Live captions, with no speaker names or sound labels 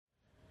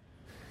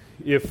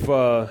If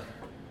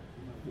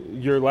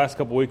your last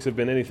couple weeks have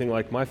been anything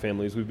like my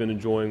family's, we've been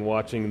enjoying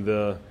watching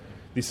the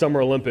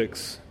Summer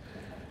Olympics.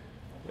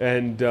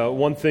 And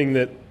one thing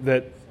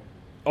that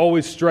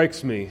always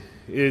strikes me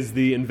is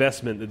the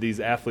investment that these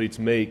athletes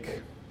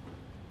make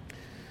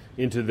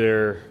into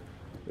their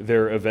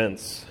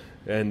events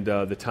and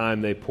the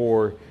time they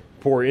pour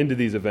into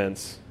these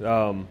events.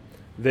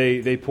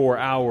 They pour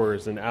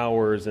hours and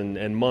hours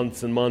and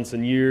months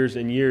and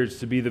years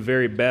to be the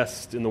very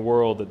best in the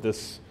world at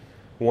this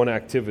one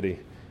activity.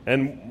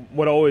 And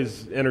what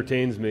always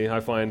entertains me, I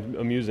find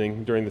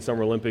amusing during the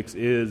Summer Olympics,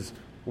 is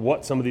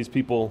what some of these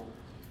people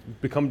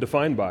become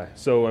defined by.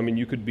 So, I mean,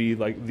 you could be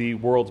like the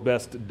world's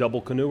best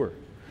double canoeer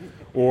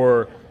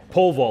or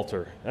pole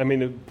vaulter. I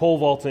mean, pole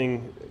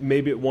vaulting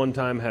maybe at one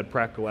time had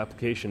practical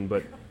application,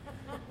 but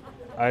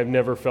I've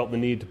never felt the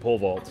need to pole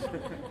vault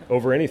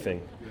over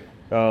anything.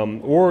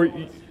 Nor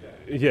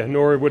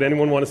would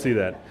anyone want to see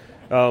that.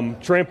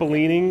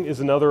 Trampolining is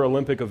another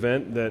Olympic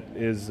event that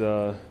is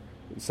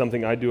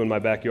something I do in my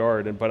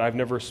backyard, but I've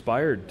never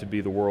aspired to be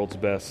the world's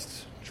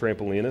best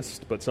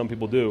trampolinist, but some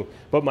people do.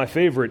 But my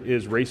favorite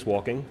is race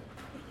walking.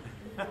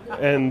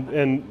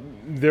 And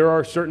there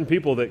are certain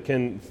people that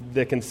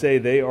can say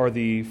they are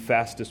the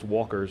fastest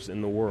walkers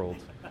in the world.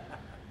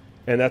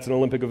 And that's an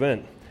Olympic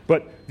event.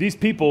 But these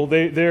people,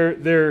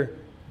 they're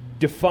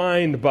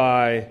defined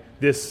by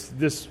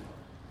this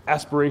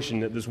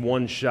aspiration at this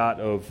one shot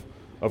of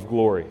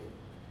glory.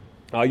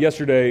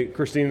 Yesterday,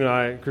 Christine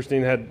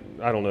had,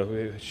 I don't know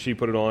if she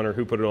put it on or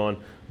who put it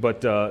on, but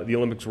the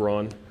Olympics were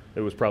on.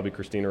 It was probably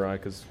Christine or I,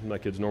 because my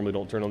kids normally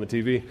don't turn on the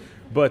TV.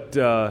 But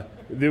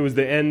it was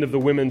the end of the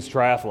women's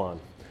triathlon.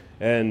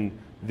 And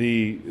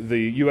the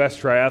U.S.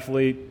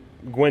 triathlete,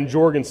 Gwen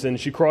Jorgensen,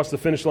 she crossed the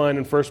finish line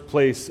in first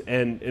place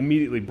and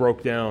immediately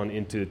broke down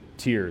into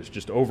tears,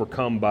 just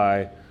overcome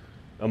by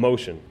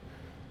emotion.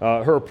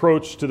 Her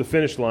approach to the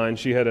finish line,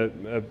 she had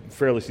a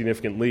fairly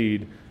significant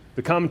lead.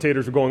 The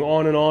commentators were going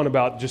on and on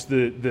about just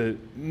the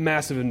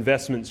massive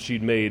investments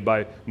she'd made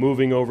by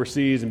moving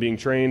overseas and being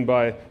trained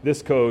by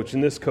this coach.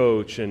 And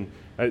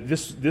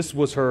this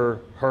was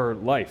her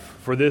life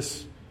for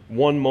this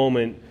one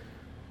moment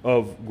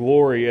of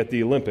glory at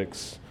the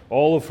Olympics.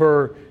 All of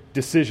her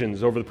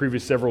decisions over the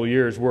previous several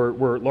years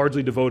were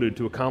largely devoted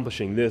to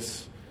accomplishing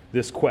this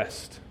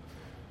quest.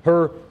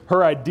 Her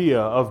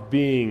idea of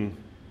being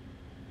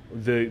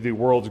the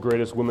world's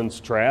greatest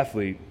women's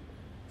triathlete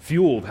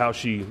fueled how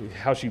she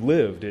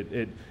lived.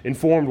 It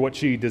informed what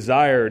she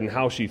desired and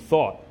how she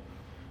thought.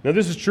 Now,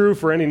 this is true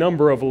for any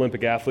number of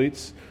Olympic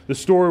athletes. The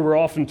story we're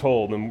often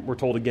told, and we're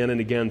told again and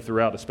again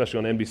throughout, especially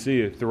on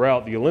NBC,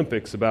 throughout the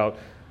Olympics, about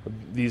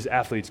these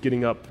athletes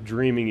getting up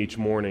dreaming each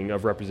morning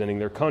of representing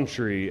their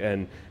country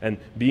and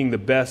being the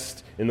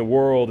best in the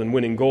world and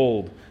winning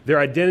gold. Their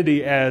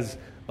identity as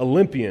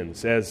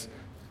Olympians, as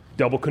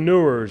double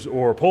canoers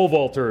or pole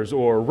vaulters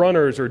or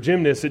runners or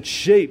gymnasts, it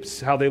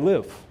shapes how they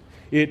live.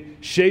 It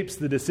shapes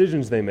the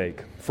decisions they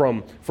make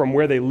from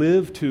where they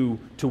live to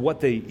what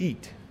they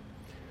eat.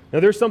 Now,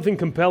 there's something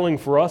compelling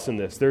for us in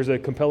this. There's a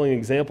compelling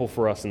example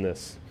for us in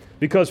this.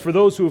 Because for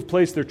those who have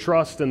placed their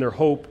trust and their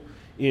hope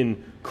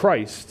in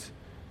Christ,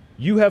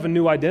 you have a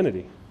new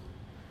identity.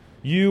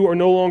 You are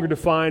no longer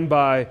defined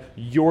by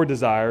your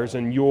desires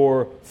and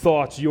your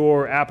thoughts,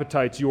 your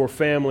appetites, your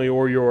family,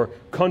 or your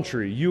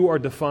country. You are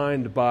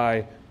defined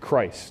by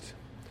Christ.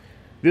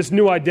 This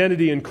new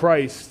identity in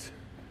Christ,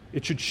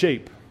 it should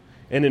shape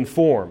and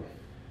inform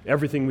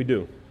everything we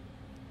do.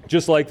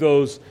 Just like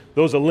those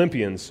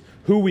Olympians,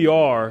 who we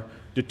are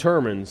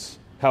determines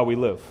how we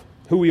live.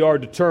 Who we are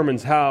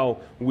determines how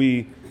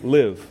we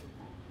live.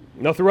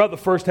 Now, throughout the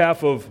first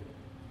half of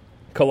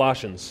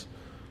Colossians,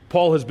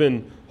 Paul has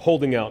been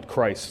holding out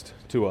Christ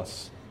to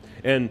us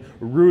and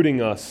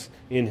rooting us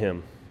in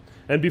Him.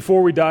 And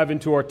before we dive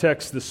into our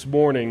text this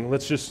morning,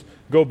 let's just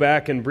go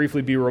back and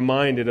briefly be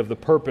reminded of the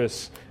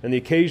purpose and the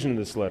occasion of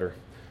this letter.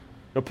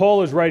 Now,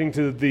 Paul is writing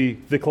to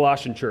the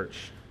Colossian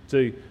church. It's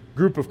a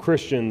group of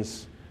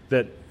Christians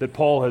that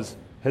Paul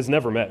has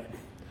never met.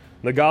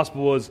 The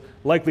gospel was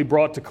likely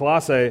brought to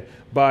Colossae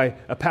by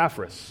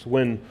Epaphras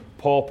when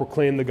Paul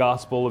proclaimed the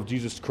gospel of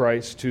Jesus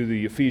Christ to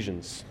the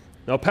Ephesians.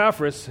 Now,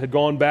 Epaphras had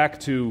gone back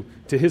to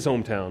his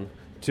hometown,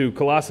 to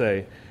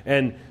Colossae,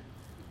 and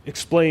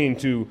explained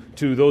to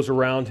those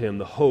around him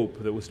the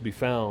hope that was to be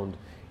found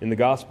in the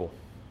gospel.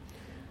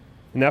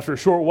 And after a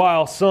short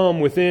while,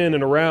 some within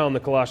and around the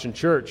Colossian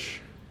church,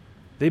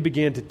 they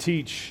began to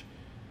teach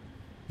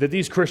that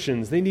these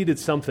Christians, they needed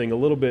something a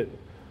little bit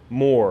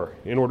more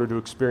in order to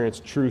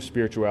experience true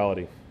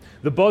spirituality.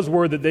 The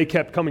buzzword that they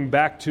kept coming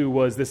back to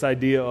was this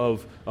idea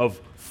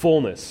of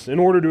fullness. In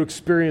order to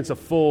experience a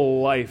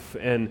full life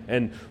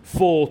and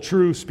full,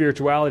 true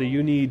spirituality,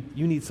 you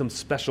need some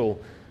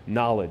special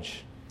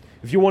knowledge.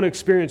 If you want to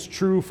experience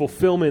true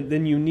fulfillment,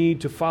 then you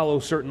need to follow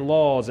certain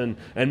laws and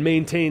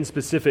maintain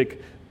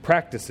specific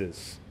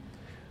practices.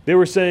 They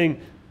were saying,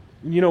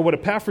 what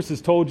Epaphras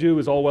has told you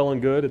is all well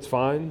and good, it's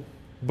fine,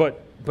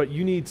 but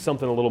you need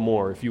something a little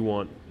more if you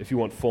want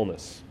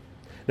fullness.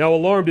 Now,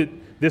 alarmed at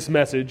this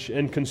message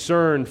and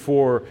concerned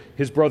for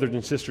his brothers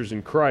and sisters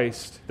in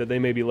Christ, that they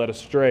may be led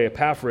astray,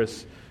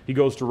 Epaphras, he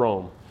goes to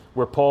Rome,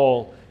 where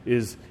Paul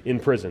is in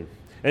prison.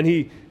 And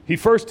he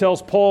first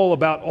tells Paul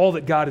about all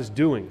that God is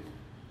doing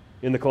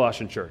in the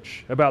Colossian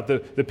church, about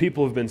the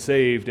people who have been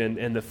saved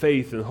and the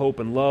faith and hope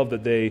and love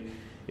that they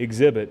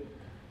exhibit.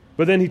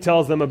 But then he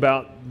tells them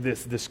about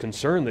this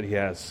concern that he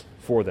has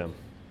for them.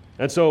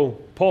 And so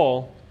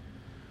Paul,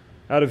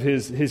 out of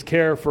his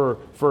care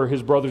for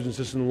his brothers and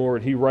sisters in the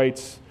Lord, he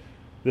writes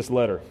this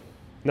letter.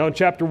 Now in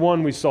chapter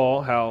 1 we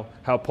saw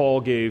how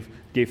Paul gave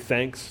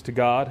thanks to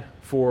God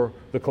for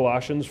the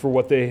Colossians, for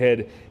what they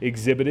had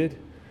exhibited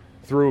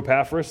through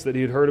Epaphras that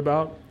he had heard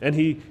about. And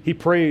he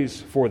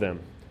prays for them.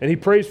 And he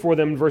prays for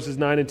them in verses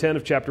 9 and 10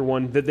 of chapter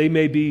 1 that they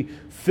may be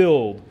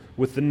filled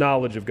with the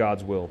knowledge of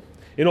God's will,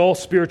 in all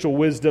spiritual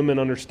wisdom and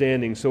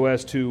understanding, so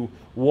as to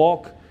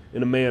walk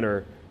in a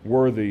manner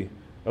worthy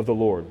of the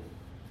Lord.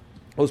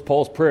 That was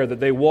Paul's prayer, that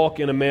they walk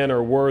in a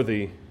manner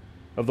worthy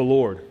of the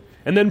Lord.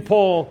 And then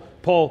Paul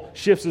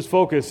shifts his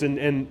focus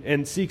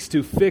and seeks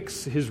to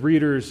fix his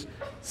readers'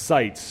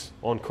 sights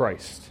on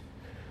Christ,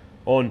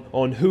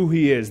 on who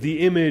he is, the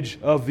image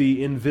of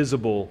the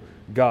invisible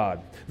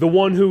God, the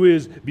one who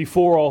is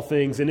before all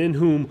things and in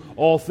whom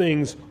all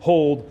things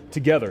hold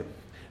together.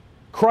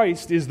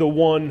 Christ is the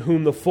one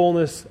whom the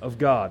fullness of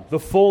God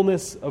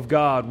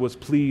was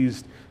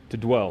pleased to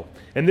dwell.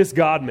 And this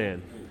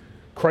God-man,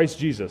 Christ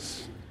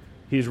Jesus,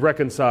 he is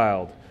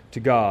reconciled to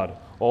God,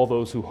 all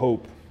those who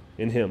hope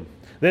in him.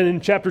 Then in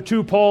chapter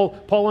 2,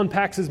 Paul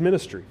unpacks his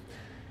ministry.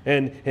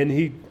 And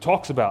he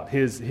talks about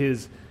his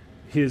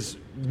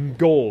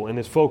goal and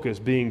his focus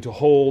being to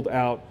hold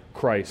out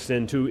Christ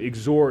and to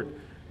exhort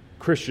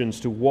Christians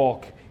to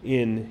walk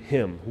in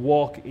him,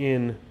 walk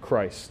in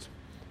Christ.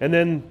 And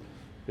then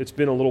it's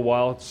been a little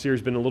while. The series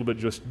has been a little bit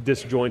just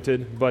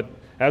disjointed, but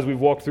as we've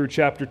walked through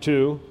chapter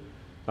 2,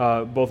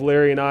 both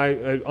Larry and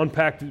I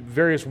unpacked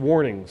various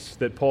warnings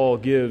that Paul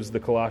gives the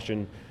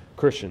Colossian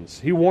Christians.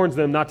 He warns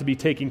them not to be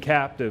taken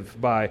captive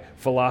by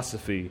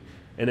philosophy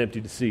and empty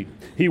deceit.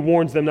 He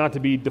warns them not to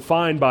be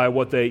defined by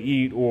what they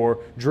eat or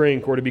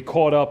drink or to be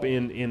caught up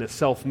in a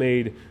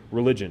self-made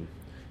religion.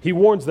 He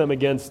warns them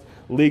against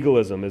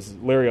legalism, as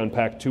Larry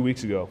unpacked 2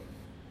 weeks ago.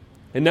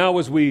 And now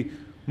as we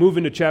move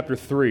into chapter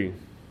 3,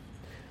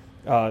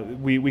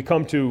 we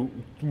come to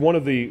one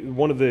of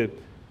the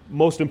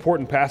most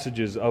important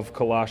passages of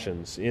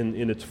Colossians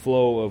in its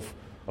flow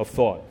of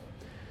thought.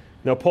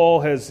 Now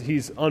Paul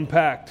he's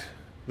unpacked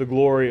the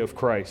glory of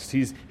Christ.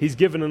 He's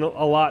given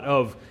a lot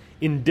of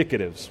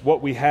indicatives,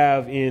 what we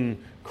have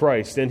in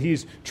Christ, and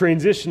he's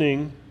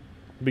transitioning,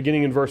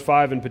 beginning in verse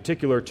 5 in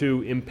particular,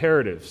 to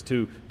imperatives,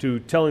 to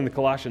telling the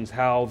Colossians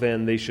how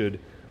then they should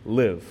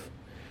live.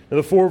 Now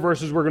the 4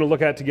 verses we're going to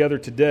look at together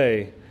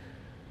today,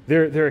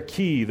 they're a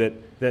key that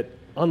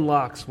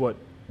unlocks what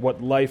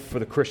life for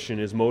the Christian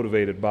is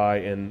motivated by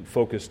and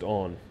focused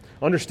on.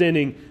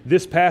 Understanding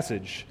this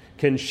passage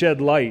can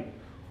shed light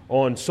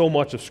on so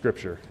much of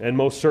Scripture, and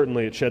most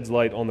certainly it sheds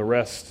light on the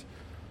rest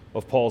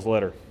of Paul's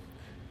letter.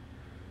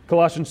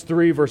 Colossians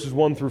 3, verses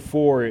 1 through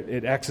 4,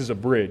 it acts as a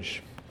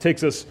bridge. It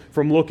takes us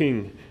from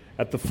looking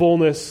at the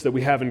fullness that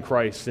we have in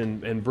Christ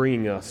and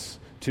bringing us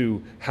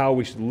to how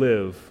we should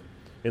live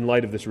in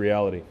light of this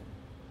reality.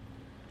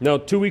 Now,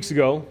 2 weeks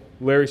ago,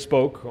 Larry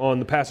spoke on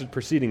the passage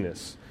preceding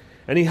this,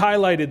 and he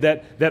highlighted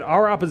that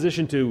our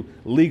opposition to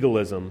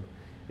legalism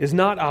is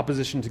not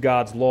opposition to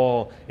God's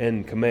law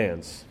and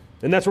commands.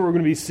 And that's what we're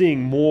going to be seeing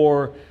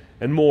more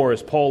and more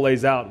as Paul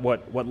lays out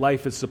what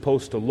life is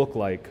supposed to look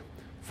like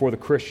for the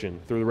Christian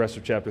through the rest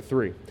of chapter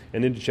 3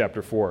 and into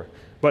chapter 4.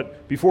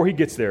 But before he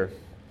gets there,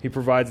 he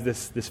provides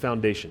this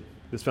foundation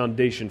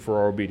for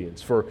our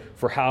obedience,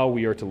 for how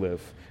we are to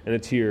live. And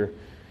it's here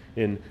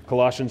in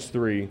Colossians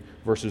 3,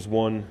 verses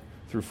 1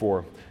 through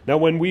 4. Now,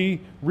 when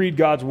we read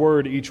God's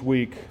Word each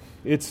week,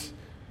 it's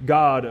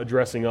God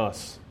addressing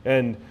us.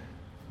 And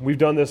we've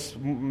done this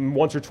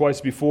once or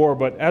twice before,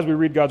 but as we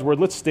read God's Word,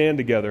 let's stand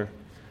together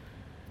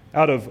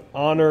out of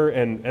honor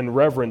and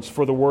reverence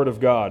for the Word of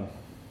God.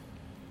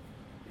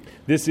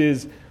 This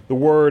is the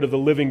Word of the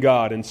living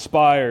God,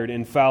 inspired,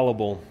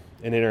 infallible,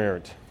 and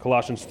inerrant.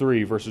 Colossians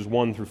 3, verses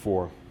 1 through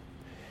 4.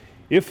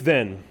 If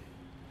then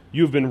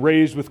you have been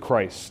raised with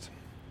Christ,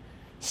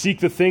 seek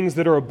the things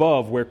that are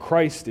above, where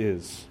Christ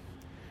is,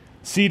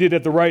 seated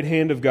at the right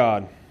hand of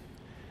God.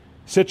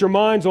 Set your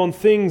minds on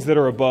things that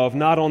are above,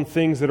 not on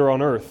things that are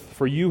on earth,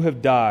 for you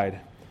have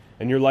died,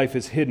 and your life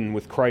is hidden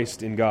with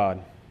Christ in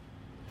God.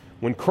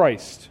 When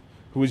Christ,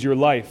 who is your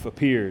life,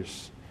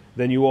 appears,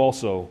 then you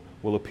also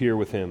will appear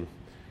with him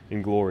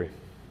in glory.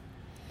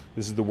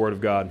 This is the Word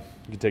of God.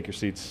 You can take your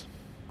seats.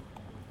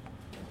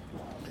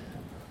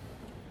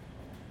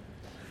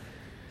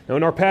 Now,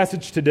 in our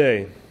passage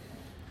today,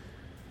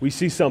 we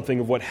see something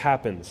of what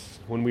happens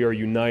when we are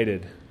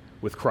united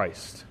with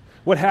Christ.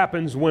 What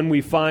happens when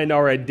we find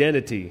our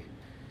identity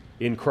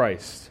in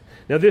Christ.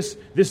 Now, this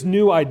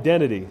new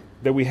identity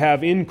that we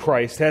have in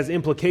Christ has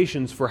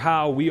implications for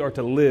how we are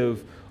to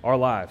live our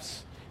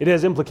lives. It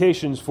has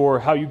implications for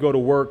how you go to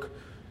work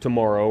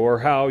tomorrow or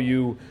how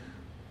you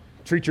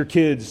treat your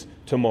kids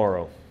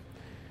tomorrow.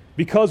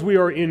 Because we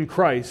are in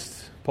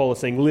Christ, Paul is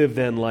saying, live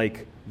then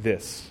like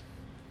this.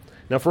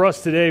 Now for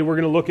us today, we're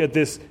going to look at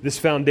this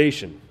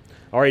foundation,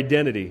 our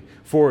identity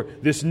for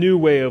this new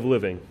way of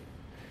living,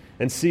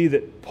 and see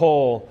that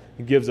Paul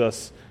gives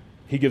us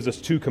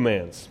two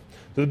commands.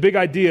 So the big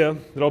idea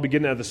that I'll be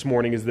getting at this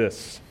morning is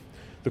this.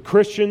 The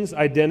Christian's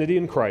identity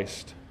in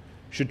Christ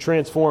should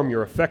transform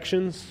your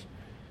affections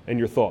and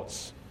your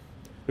thoughts.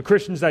 The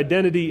Christian's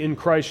identity in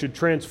Christ should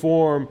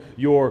transform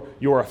your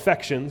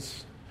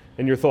affections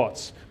and your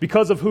thoughts.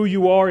 Because of who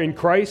you are in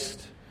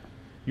Christ,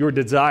 your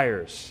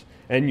desires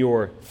and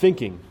your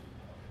thinking,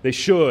 they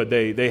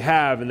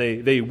have, and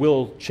they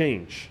will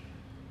change.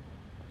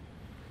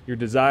 Your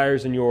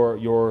desires and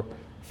your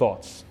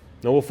thoughts.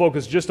 Now we'll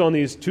focus just on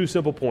these two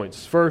simple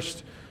points.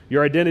 First,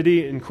 your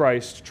identity in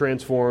Christ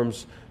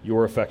transforms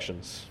your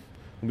affections.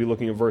 We'll be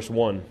looking at verse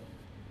 1.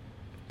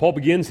 Paul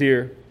begins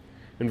here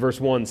in verse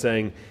 1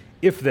 saying,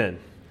 If then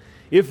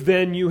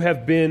you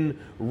have been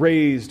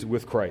raised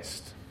with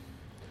Christ.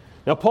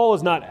 Now Paul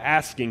is not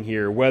asking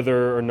here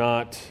whether or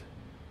not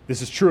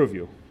this is true of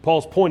you.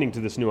 Paul's pointing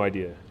to this new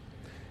idea.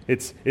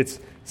 It's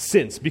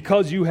since,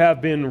 because you have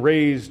been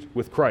raised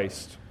with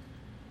Christ,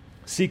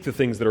 seek the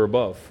things that are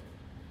above.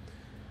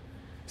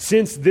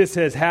 Since this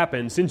has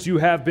happened, since you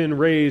have been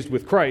raised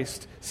with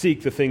Christ,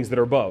 seek the things that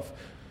are above.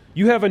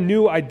 You have a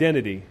new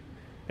identity,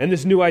 and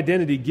this new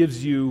identity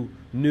gives you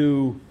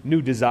new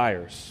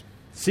desires.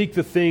 Seek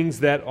the things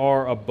that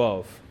are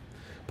above.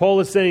 Paul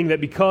is saying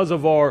that because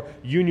of our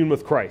union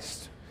with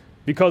Christ,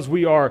 because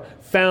we are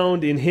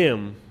found in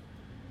Him,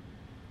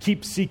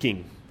 keep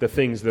seeking the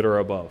things that are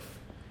above.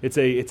 It's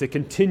a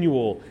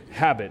continual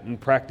habit and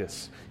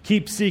practice.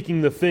 Keep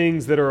seeking the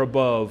things that are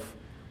above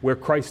where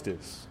Christ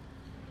is,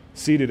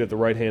 seated at the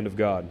right hand of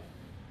God.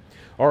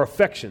 Our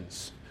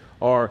affections,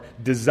 our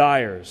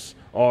desires,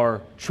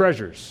 our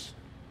treasures,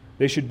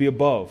 they should be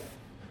above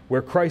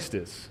where Christ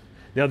is.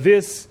 Now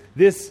this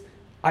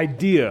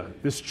idea,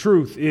 this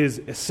truth is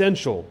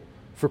essential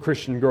for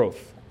Christian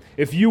growth.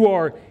 If you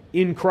are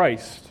in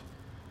Christ,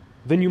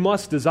 then you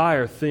must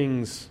desire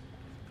things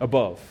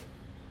above.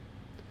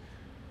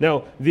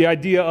 Now, the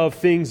idea of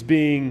things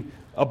being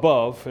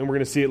above, and we're going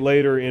to see it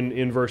later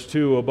in verse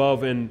 2,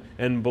 above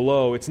and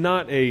below, it's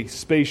not a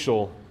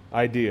spatial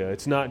idea.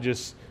 It's not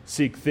just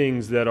seek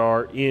things that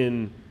are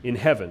in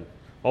heaven,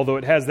 although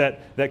it has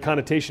that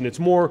connotation. It's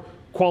more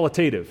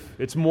qualitative.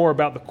 It's more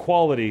about the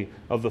quality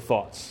of the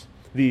thoughts,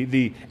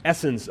 the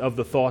essence of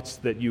the thoughts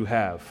that you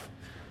have.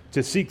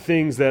 To seek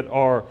things that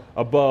are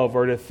above,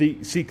 or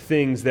to seek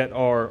things that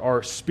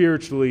are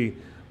spiritually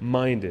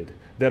minded,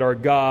 that are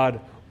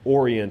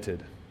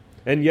God-oriented.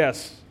 And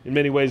yes, in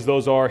many ways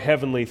those are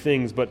heavenly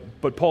things,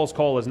 but Paul's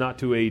call is not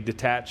to a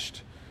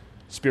detached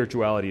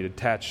spirituality,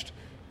 detached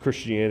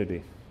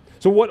Christianity.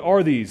 So what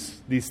are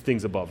these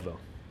things above, though?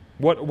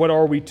 What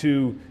are we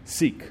to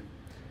seek?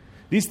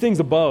 These things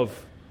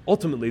above,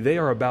 ultimately, they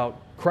are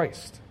about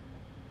Christ.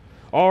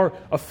 Our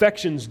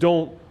affections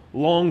don't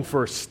long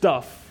for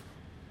stuff.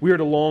 We are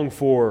to long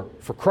for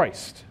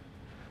Christ.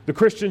 The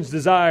Christian's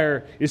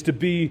desire is to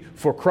be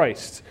for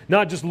Christ,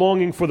 not just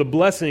longing for the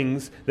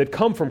blessings that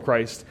come from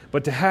Christ,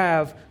 but to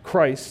have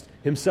Christ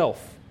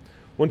Himself.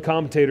 One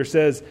commentator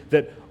says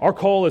that our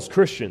call as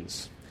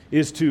Christians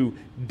is to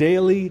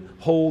daily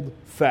hold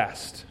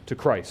fast to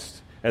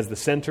Christ as the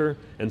center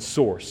and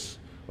source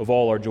of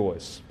all our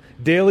joys.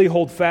 Daily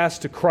hold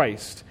fast to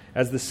Christ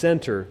as the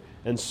center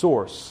and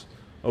source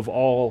of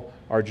all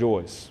our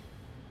joys.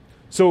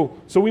 So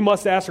we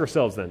must ask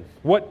ourselves then,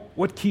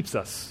 what keeps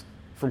us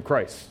from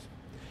Christ?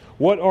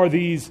 What are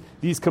these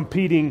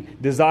competing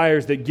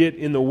desires that get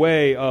in the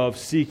way of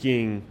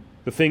seeking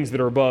the things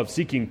that are above,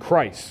 seeking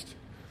Christ?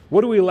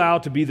 What do we allow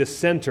to be the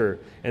center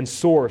and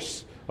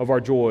source of our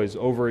joys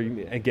over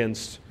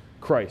against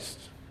Christ?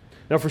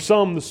 Now for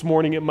some this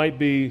morning it might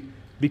be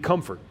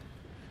comfort.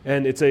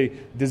 And it's a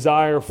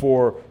desire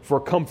for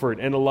comfort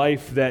and a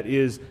life that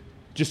is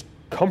just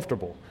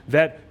comfortable.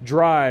 That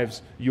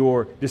drives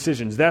your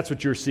decisions. That's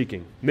what you're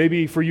seeking.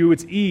 Maybe for you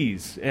it's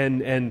ease,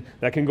 and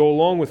that can go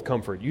along with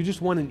comfort. You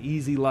just want an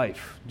easy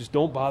life. Just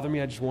don't bother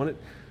me. I just want it.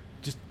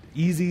 Just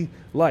easy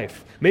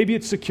life. Maybe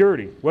it's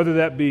security, whether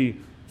that be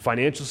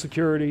financial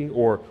security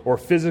or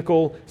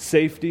physical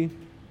safety.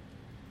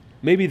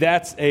 Maybe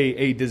that's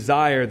a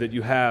desire that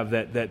you have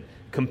that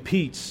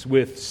competes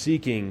with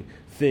seeking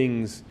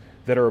things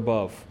that are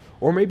above.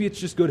 Or maybe it's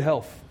just good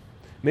health.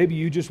 Maybe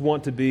you just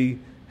want to be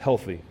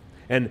healthy.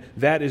 And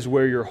that is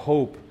where your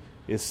hope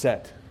is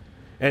set.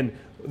 And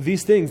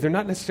these things, they're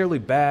not necessarily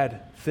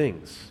bad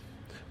things.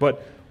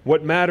 But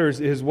what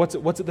matters is what's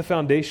at the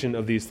foundation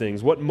of these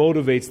things. What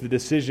motivates the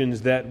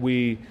decisions that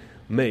we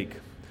make.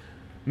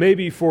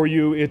 Maybe for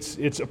you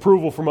it's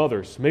approval from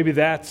others. Maybe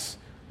that's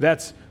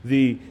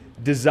the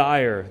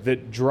desire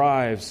that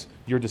drives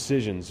your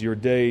decisions, your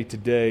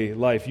day-to-day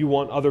life. You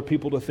want other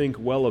people to think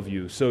well of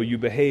you, so you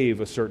behave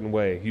a certain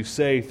way. You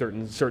say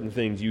certain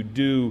things. You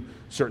do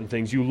certain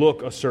things. You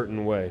look a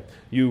certain way.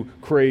 You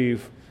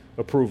crave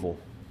approval.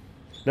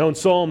 Now in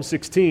Psalm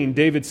 16,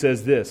 David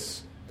says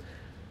this,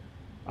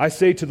 I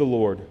say to the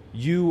Lord,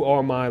 you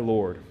are my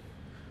Lord.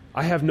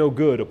 I have no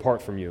good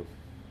apart from you.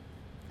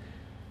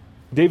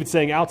 David's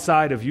saying,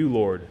 outside of you,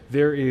 Lord,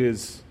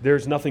 there's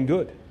nothing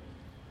good.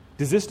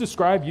 Does this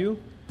describe you?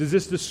 Does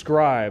this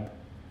describe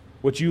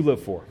what you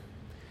live for?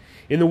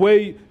 In the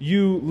way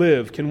you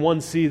live, can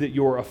one see that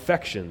your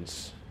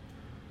affections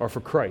are for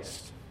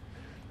Christ?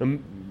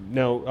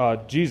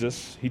 Now,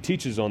 Jesus, he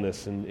teaches on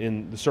this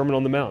in the Sermon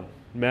on the Mount,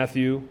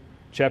 Matthew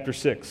chapter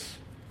 6.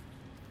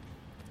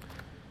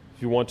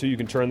 If you want to, you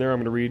can turn there.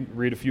 I'm going to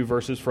read a few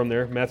verses from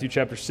there. Matthew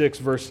chapter 6,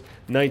 verse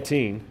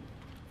 19.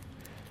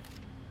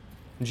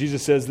 And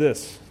Jesus says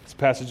this. It's a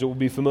passage that will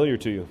be familiar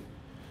to you.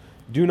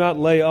 Do not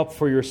lay up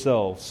for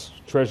yourselves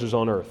treasures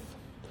on earth,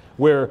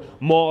 where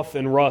moth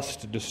and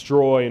rust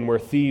destroy and where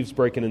thieves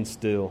break in and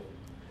steal.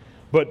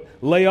 But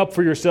lay up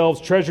for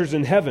yourselves treasures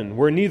in heaven,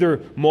 where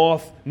neither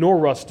moth nor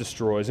rust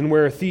destroys, and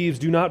where thieves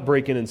do not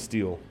break in and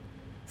steal.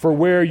 For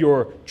where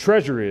your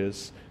treasure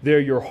is, there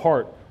your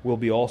heart will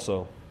be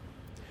also.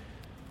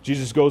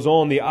 Jesus goes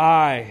on, the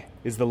eye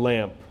is the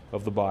lamp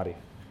of the body.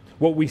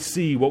 What we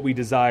see, what we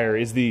desire,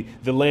 is the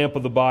lamp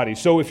of the body.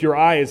 So if your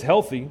eye is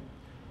healthy,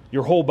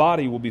 your whole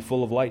body will be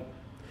full of light.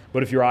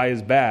 But if your eye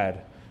is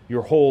bad,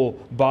 your whole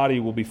body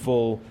will be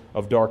full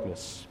of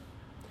darkness.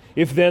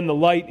 If then the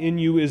light in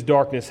you is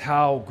darkness,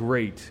 how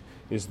great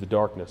is the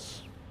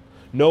darkness?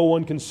 No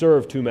one can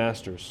serve two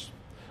masters,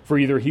 for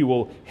either he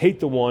will hate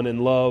the one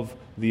and love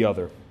the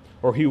other,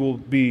 or he will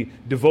be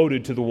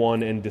devoted to the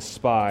one and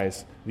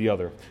despise the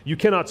other. You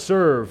cannot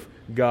serve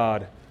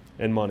God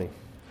and money.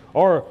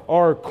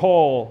 Our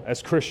call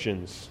as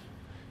Christians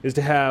is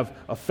to have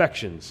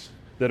affections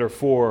that are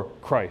for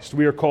Christ.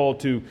 We are called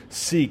to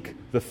seek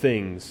the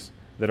things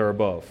that are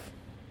above.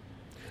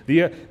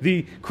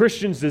 The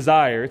Christian's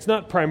desire, it's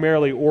not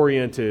primarily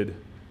oriented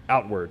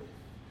outward.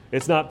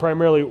 It's not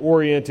primarily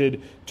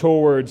oriented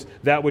towards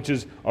that which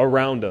is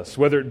around us,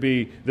 whether it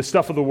be the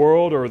stuff of the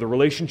world or the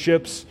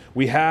relationships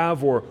we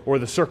have or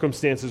the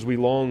circumstances we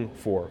long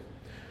for.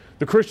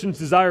 The Christian's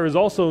desire is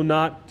also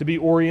not to be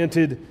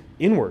oriented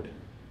inward.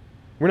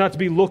 We're not to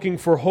be looking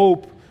for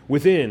hope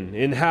within,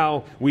 in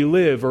how we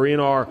live or in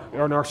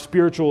our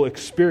spiritual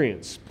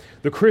experience.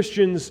 The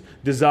Christian's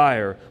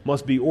desire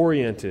must be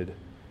oriented,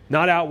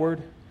 not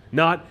outward,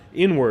 not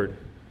inward,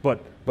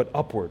 but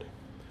upward.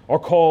 Our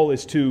call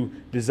is to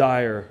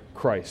desire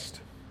Christ.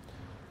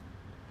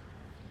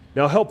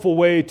 Now, a helpful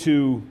way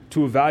to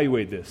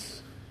evaluate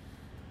this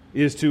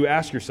is to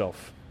ask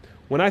yourself,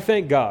 when I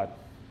thank God,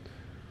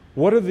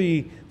 what are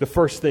the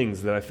first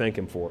things that I thank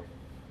Him for?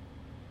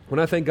 When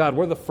I thank God,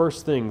 what are the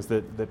first things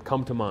that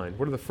come to mind?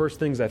 What are the first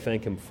things I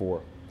thank Him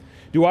for?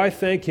 Do I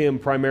thank Him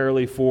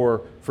primarily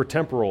for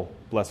temporal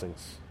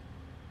blessings?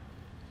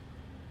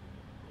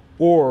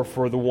 Or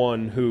for the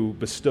one who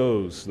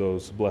bestows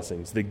those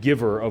blessings, the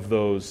giver of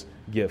those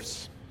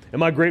gifts?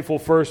 Am I grateful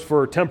first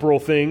for temporal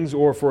things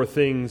or for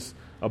things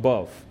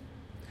above?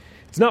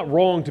 It's not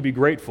wrong to be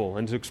grateful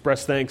and to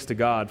express thanks to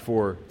God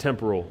for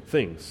temporal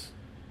things.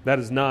 That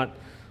is not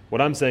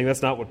what I'm saying.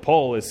 That's not what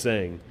Paul is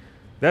saying.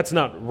 That's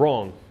not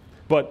wrong.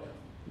 But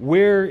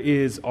where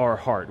is our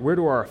heart? Where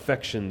do our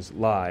affections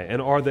lie?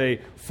 And are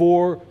they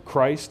for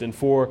Christ and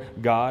for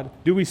God?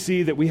 Do we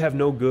see that we have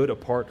no good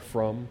apart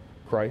from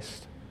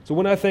Christ? So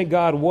when I thank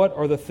God, what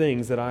are the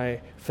things that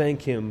I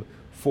thank Him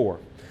for?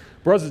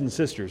 Brothers and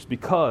sisters,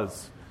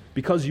 because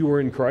you are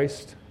in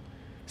Christ,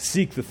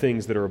 seek the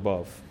things that are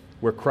above,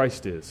 where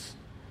Christ is,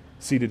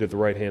 seated at the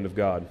right hand of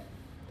God.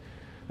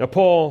 Now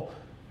Paul,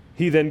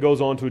 he then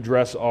goes on to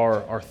address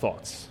our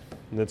thoughts.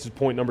 And that's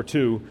point number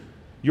 2.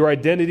 Your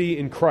identity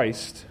in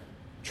Christ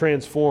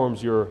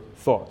transforms your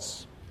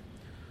thoughts.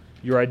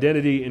 Your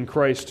identity in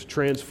Christ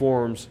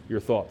transforms your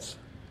thoughts.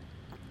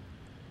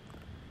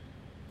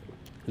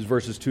 This is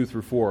verses 2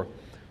 through 4.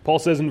 Paul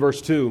says in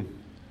verse 2,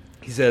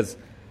 he says,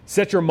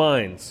 set your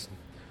minds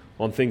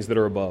on things that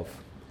are above,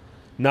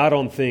 not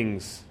on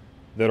things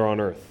that are on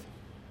earth.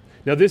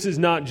 Now this is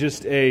not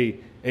just a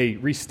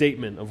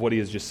restatement of what he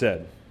has just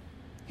said.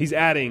 He's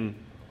adding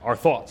our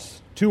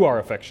thoughts to our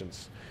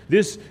affections.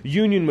 This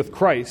union with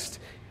Christ,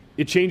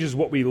 it changes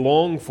what we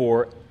long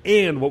for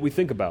and what we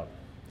think about.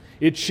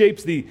 It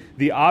shapes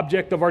the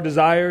object of our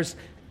desires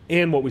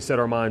and what we set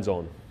our minds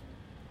on.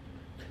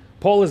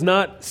 Paul is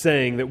not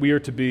saying that we are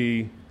to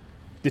be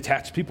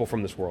detached people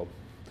from this world.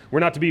 We're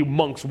not to be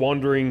monks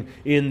wandering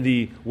in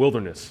the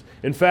wilderness.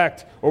 In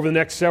fact, over the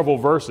next several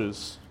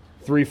verses,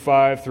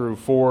 3:5 through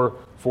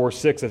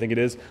 4:6, I think it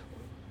is,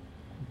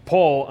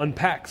 Paul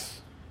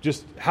unpacks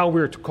just how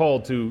we're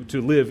called to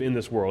live in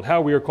this world,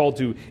 how we are called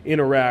to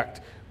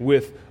interact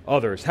with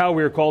others, how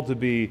we are called to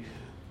be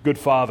good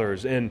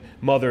fathers and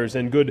mothers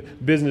and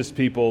good business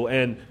people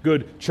and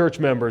good church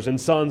members and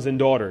sons and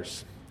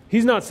daughters.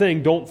 He's not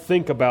saying don't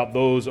think about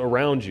those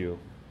around you.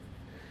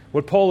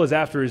 What Paul is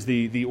after is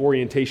the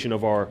orientation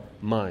of our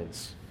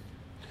minds.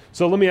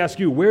 So let me ask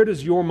you, where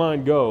does your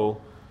mind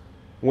go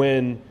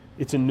when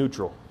it's in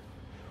neutral?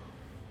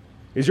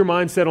 Is your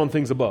mind set on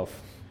things above?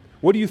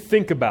 What do you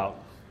think about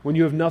when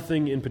you have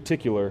nothing in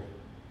particular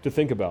to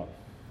think about?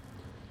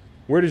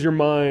 Where does your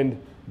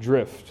mind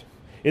drift?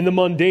 In the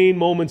mundane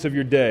moments of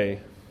your day,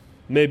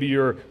 maybe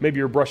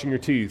you're brushing your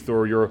teeth,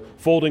 or you're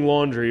folding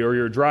laundry, or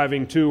you're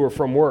driving to or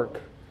from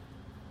work.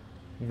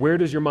 Where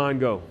does your mind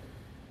go?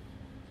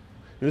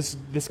 This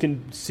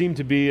can seem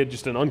to be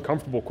just an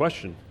uncomfortable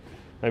question.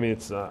 I mean,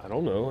 I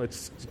don't know.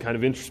 It's kind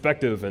of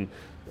introspective, and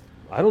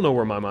I don't know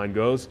where my mind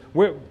goes.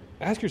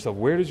 Ask yourself,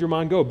 where does your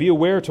mind go? Be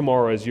aware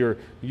tomorrow as you're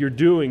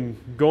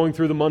going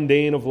through the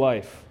mundane of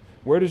life.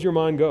 Where does your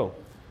mind go?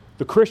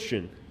 The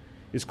Christian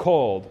is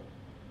called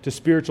to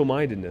spiritual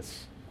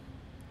mindedness.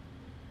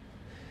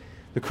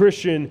 The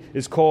Christian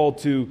is called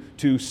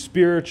to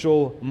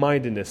spiritual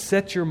mindedness.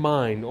 Set your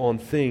mind on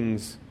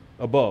things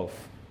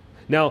above.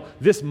 Now,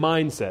 this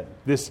mindset,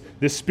 this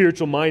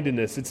spiritual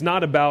mindedness, it's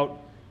not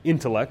about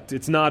intellect.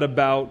 It's not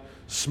about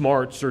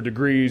smarts or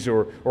degrees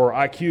or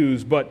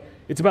IQs, but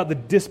it's about the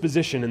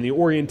disposition and the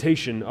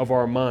orientation of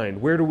our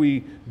mind. Where do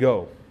we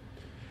go?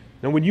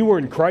 Now, when you are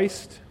in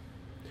Christ,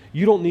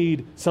 you don't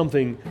need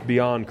something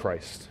beyond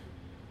Christ.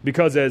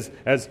 Because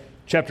as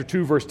chapter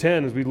 2, verse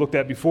 10, as we looked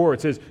at before,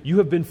 it says, you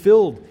have been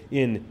filled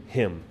in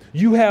Him.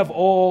 You have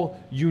all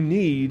you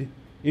need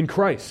in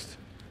Christ.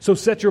 So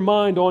set your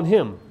mind on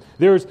Him.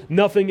 There's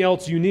nothing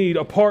else you need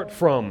apart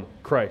from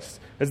Christ.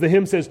 As the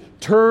hymn says,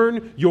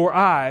 turn your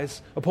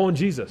eyes upon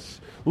Jesus.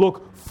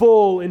 Look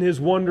full in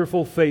His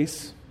wonderful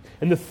face,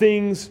 and the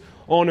things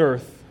on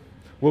earth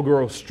will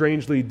grow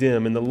strangely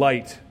dim in the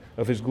light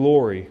of His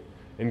glory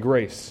and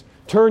grace.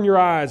 Turn your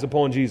eyes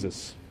upon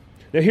Jesus.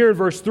 Now here in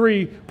verse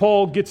 3,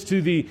 Paul gets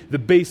to the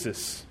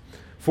basis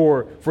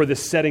for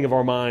this setting of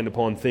our mind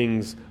upon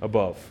things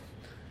above.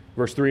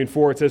 Verse 3 and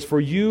 4, it says, for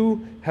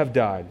you have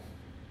died,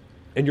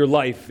 and your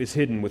life is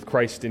hidden with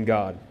Christ in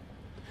God.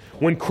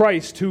 When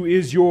Christ, who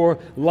is your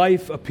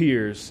life,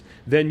 appears,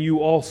 then you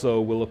also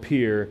will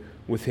appear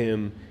with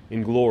Him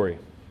in glory.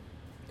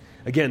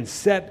 Again,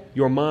 set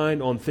your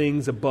mind on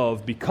things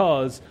above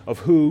because of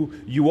who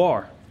you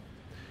are.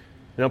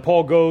 Now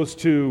Paul goes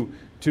to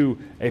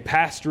a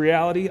past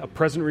reality, a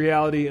present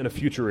reality, and a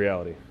future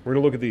reality. We're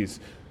going to look at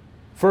these.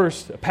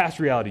 First, a past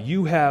reality.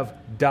 You have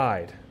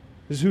died.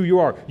 This is who you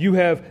are. You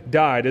have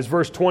died. As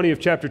verse 20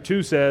 of chapter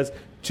 2 says,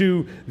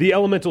 to the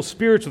elemental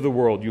spirits of the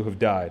world you have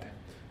died.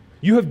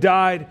 You have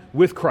died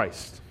with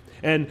Christ.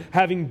 And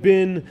having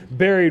been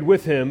buried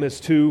with Him, as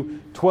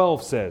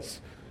 2:12 says,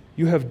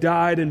 you have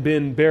died and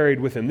been buried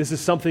with Him. This is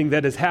something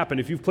that has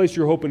happened. If you've placed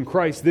your hope in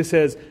Christ, this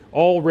has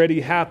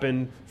already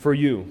happened for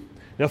you.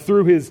 Now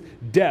through His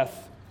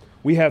death,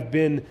 we have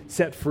been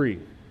set free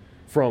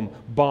from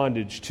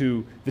bondage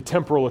to the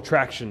temporal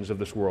attractions of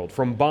this world,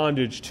 from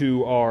bondage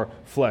to our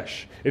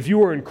flesh. If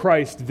you are in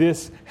Christ,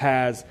 this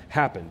has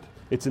happened.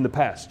 It's in the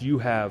past. You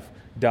have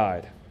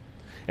died.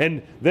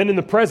 And then in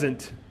the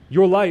present,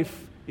 your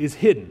life is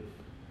hidden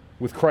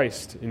with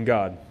Christ in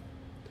God.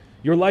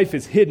 Your life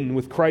is hidden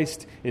with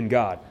Christ in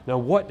God. Now,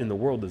 what in the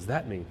world does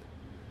that mean?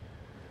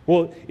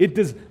 Well, it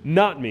does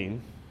not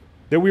mean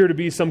that we are to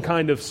be some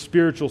kind of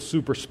spiritual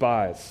super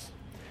spies,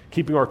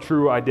 keeping our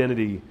true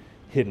identity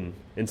hidden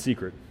and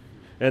secret.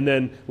 And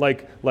then,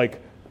 like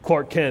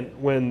Clark Kent,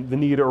 when the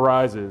need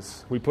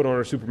arises, we put on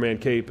our Superman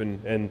cape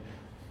and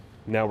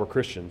now we're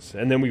Christians.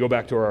 And then we go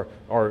back to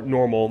our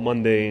normal,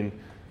 mundane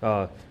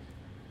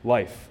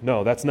life.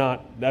 No, that's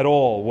not at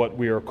all what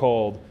we are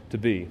called to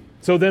be.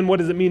 So then what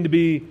does it mean to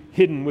be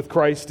hidden with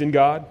Christ in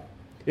God?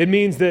 It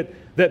means that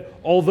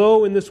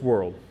although in this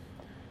world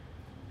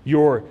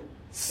your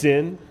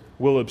sin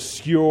will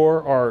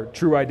obscure our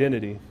true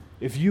identity,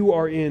 if you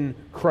are in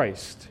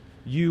Christ,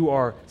 you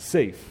are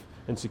safe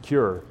and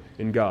secure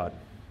in God.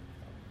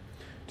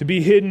 To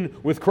be hidden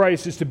with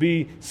Christ is to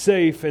be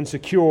safe and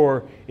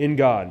secure in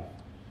God.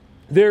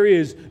 There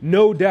is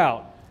no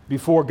doubt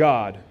before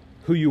God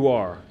who you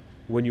are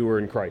when you are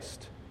in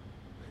Christ.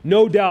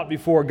 No doubt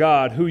before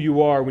God who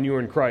you are when you are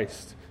in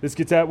Christ. This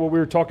gets at what we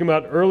were talking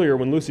about earlier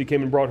when Lucy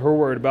came and brought her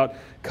word about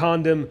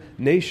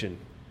condemnation.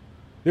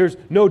 There's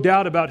no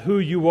doubt about who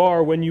you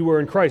are when you are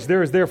in Christ.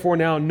 There is therefore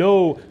now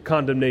no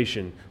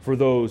condemnation for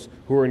those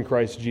who are in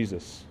Christ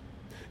Jesus.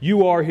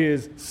 You are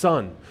His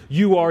son.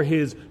 You are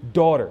His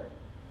daughter.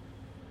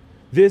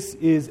 This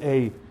is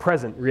a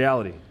present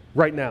reality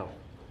right now.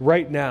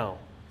 Right now,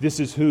 this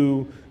is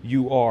who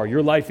you are.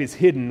 Your life is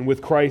hidden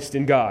with Christ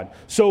in God.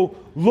 So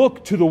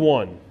look to the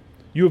one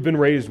you have been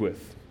raised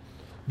with.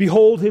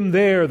 Behold Him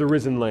there, the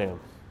risen Lamb.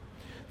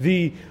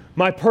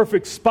 My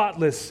perfect,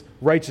 spotless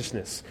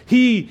righteousness.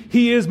 He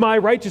is my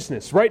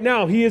righteousness. Right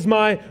now, He is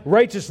my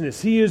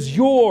righteousness. He is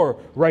your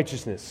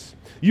righteousness.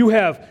 You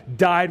have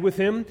died with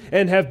Him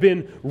and have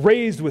been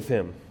raised with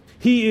Him.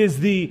 He is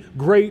the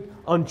great,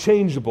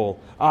 unchangeable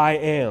I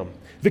am,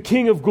 the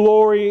King of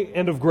glory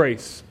and of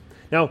grace.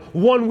 Now,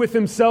 one with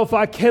Himself,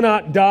 I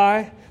cannot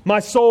die. My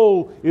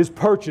soul is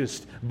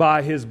purchased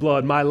by His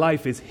blood. My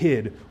life is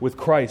hid with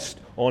Christ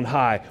on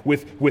high,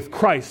 with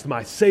Christ,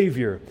 my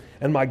Savior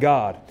and my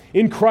God.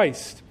 In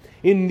Christ,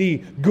 in the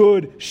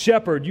Good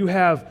Shepherd, you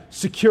have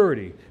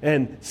security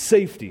and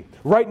safety.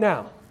 Right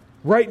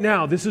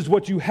now, this is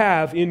what you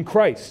have in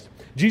Christ.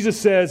 Jesus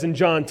says in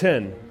John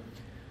 10,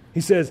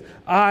 he says,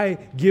 I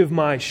give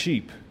my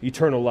sheep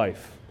eternal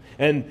life,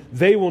 and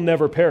they will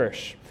never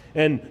perish,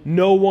 and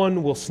no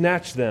one will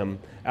snatch them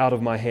out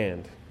of my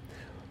hand.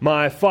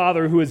 My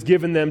Father who has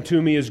given them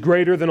to me is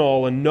greater than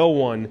all, and no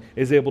one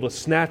is able to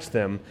snatch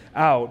them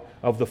out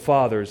of the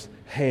Father's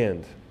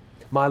hand.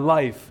 My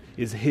life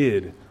is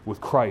hid with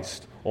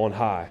Christ on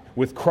high,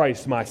 with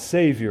Christ my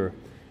Savior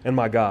and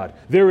my God.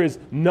 There is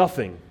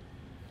nothing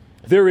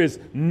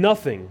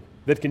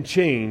that can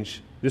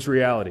change this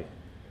reality.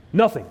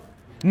 Nothing.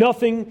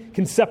 Nothing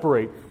can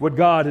separate what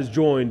God has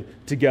joined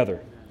together.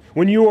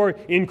 When you are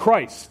in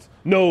Christ,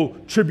 no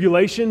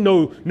tribulation,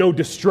 no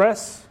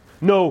distress,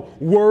 no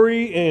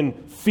worry and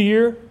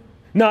fear,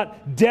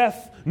 not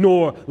death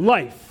nor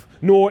life,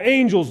 nor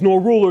angels,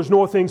 nor rulers,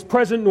 nor things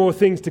present, nor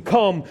things to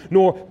come,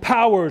 nor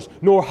powers,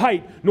 nor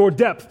height, nor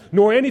depth,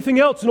 nor anything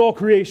else in all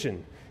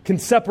creation can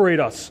separate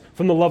us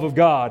from the love of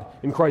God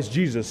in Christ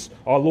Jesus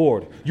our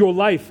Lord. Your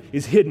life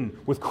is hidden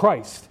with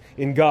Christ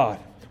in God.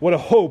 What a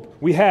hope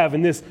we have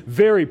in this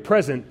very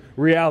present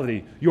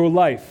reality. Your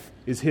life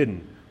is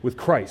hidden with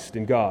Christ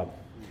in God.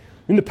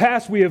 In the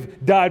past, we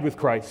have died with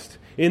Christ.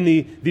 In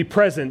the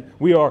present,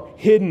 we are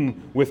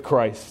hidden with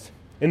Christ.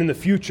 And in the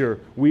future,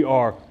 we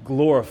are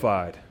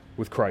glorified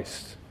with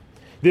Christ.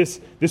 This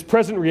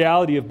present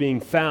reality of being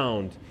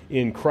found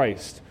in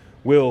Christ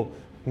we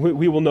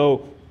will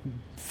know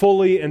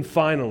fully and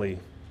finally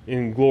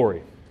in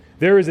glory.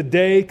 There is a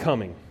day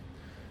coming.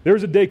 There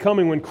is a day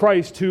coming when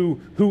Christ,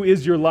 who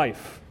is your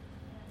life,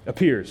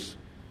 appears.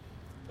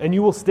 And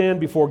you will stand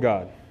before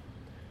God,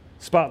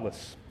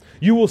 spotless.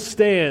 You will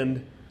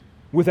stand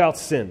without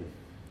sin,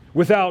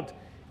 without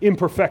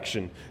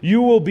imperfection.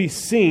 You will be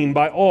seen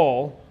by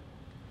all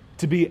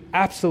to be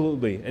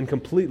absolutely and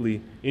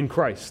completely in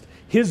Christ.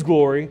 His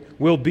glory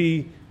will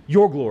be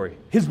your glory.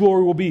 His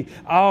glory will be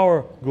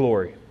our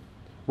glory.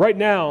 Right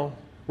now,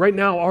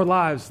 our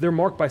lives, they're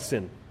marked by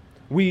sin.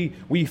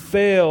 We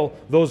fail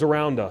those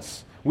around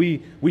us.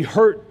 We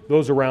hurt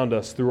those around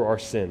us through our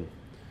sin.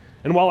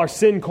 And while our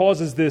sin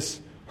causes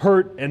this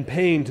hurt and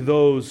pain to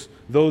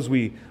those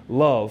we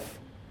love,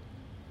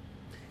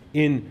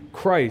 in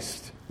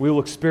Christ we will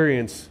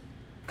experience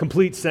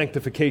complete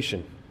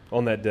sanctification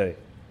on that day.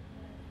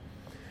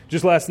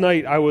 Just last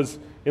night, I was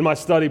in my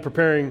study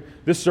preparing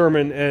this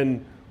sermon,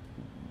 and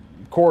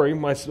Corey,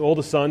 my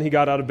oldest son, he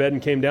got out of bed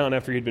and came down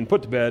after he'd been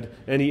put to bed,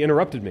 and he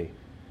interrupted me.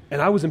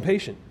 And I was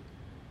impatient,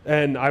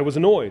 and I was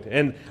annoyed,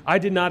 and I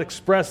did not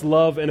express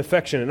love and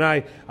affection, and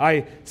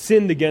I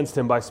sinned against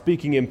him by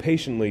speaking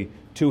impatiently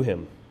to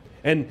him.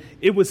 And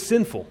it was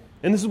sinful.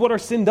 And this is what our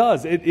sin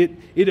does.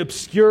 It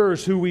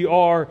obscures who we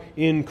are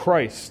in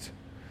Christ.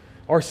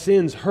 Our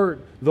sins hurt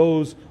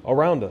those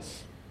around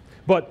us.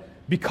 But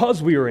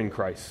because we are in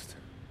Christ,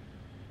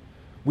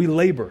 we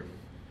labor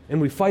and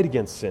we fight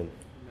against sin.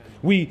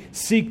 We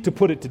seek to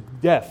put it to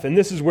death. And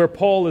this is where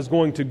Paul is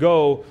going to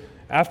go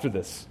after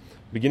this,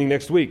 beginning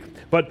next week.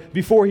 But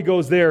before he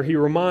goes there, he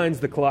reminds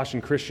the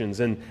Colossian Christians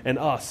and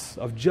us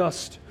of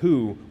just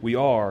who we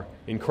are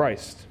in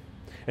Christ.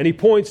 And he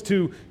points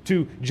to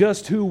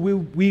just who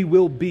we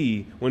will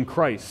be when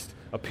Christ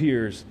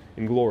appears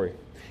in glory.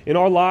 In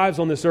our lives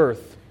on this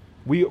earth,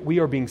 we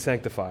are being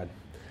sanctified.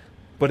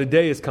 But a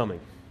day is coming.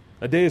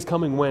 A day is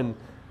coming when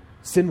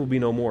sin will be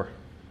no more.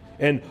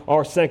 And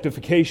our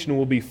sanctification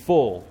will be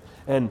full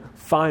and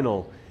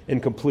final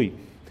and complete.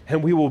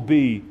 And we will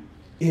be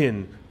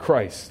in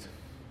Christ.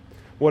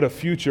 What a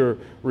future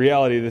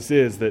reality this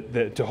is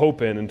that to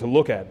hope in and to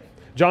look at.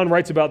 John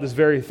writes about this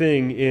very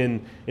thing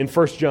in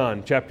 1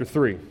 John chapter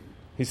 3.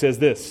 He says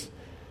this,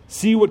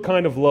 "See what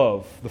kind of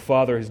love the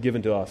Father has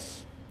given to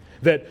us,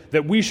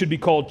 that we should be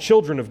called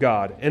children of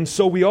God, and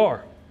so we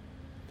are.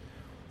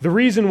 The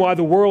reason why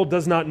the world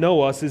does not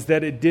know us is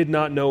that it did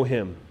not know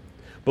Him.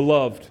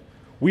 Beloved,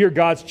 we are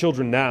God's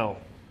children now,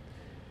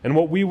 and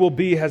what we will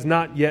be has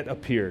not yet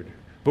appeared.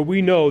 But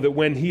we know that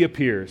when He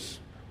appears,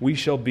 we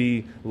shall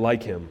be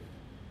like Him,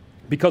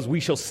 because we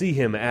shall see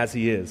Him as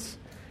He is.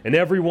 And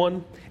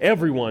everyone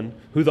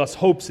who thus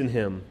hopes in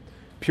Him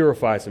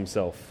purifies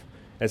himself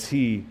as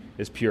He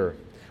is pure.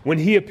 When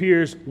He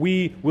appears,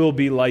 we will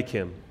be like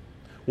Him.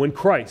 When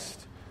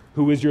Christ,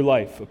 who is your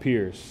life,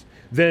 appears,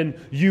 then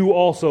you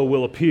also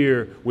will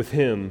appear with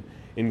Him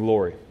in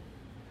glory."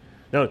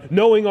 Now,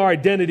 knowing our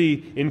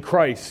identity in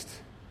Christ,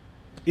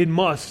 it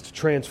must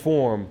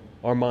transform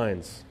our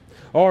minds.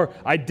 Our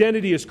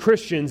identity as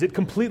Christians, it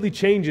completely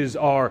changes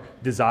our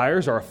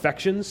desires, our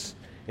affections,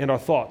 and our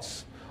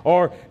thoughts.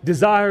 Our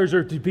desires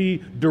are to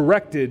be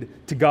directed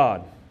to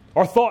God.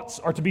 Our thoughts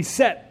are to be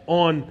set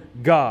on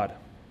God.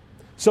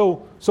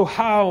 So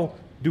how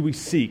do we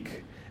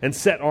seek and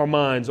set our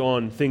minds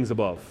on things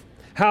above?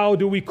 How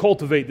do we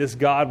cultivate this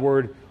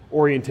Godward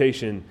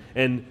orientation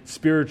and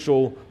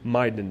spiritual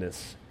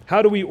mindedness?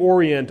 How do we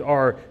orient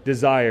our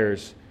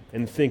desires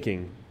and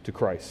thinking to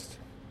Christ?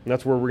 And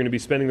that's where we're going to be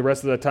spending the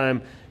rest of that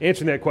time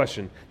answering that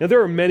question. Now,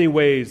 there are many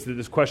ways that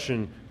this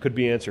question could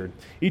be answered.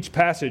 Each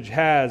passage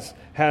has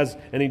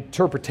an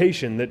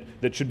interpretation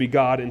that should be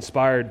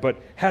God-inspired, but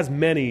has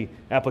many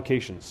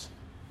applications.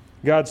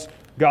 God's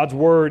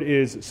word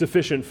is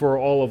sufficient for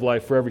all of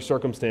life, for every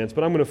circumstance,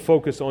 but I'm going to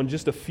focus on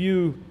just a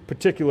few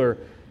particular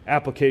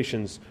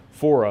applications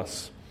for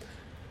us.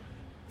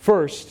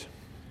 First,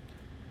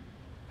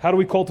 how do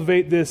we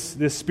cultivate this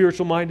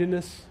spiritual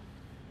mindedness?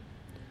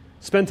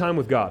 Spend time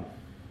with God.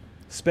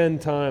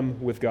 Spend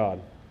time with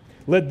God.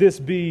 Let this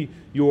be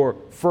your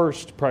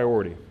first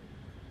priority,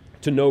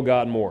 to know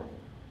God more.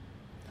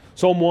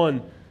 Psalm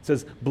 1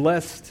 says,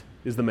 "Blessed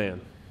is the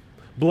man.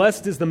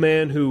 Blessed is the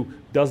man who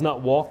does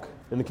not walk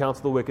in the counsel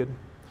of the wicked,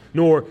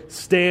 nor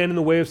stand in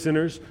the way of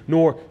sinners,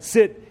 nor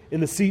sit in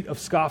the seat of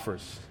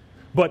scoffers.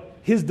 But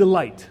his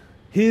delight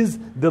is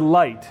in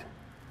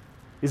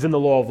the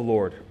law of the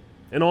Lord.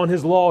 And on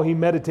his law he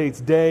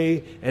meditates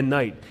day and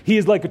night. He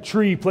is like a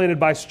tree planted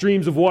by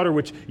streams of water,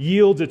 which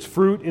yields its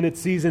fruit in its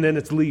season, and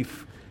its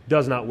leaf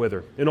does not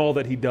wither. In all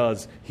that he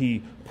does,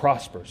 he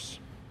prospers."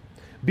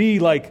 Be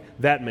like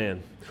that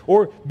man.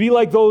 Or be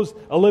like those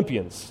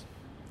Olympians.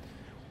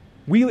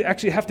 We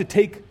actually have to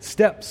take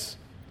steps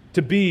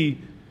to be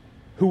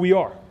who we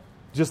are,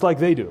 just like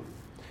they do.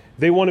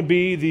 They want to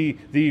be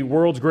the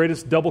world's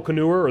greatest double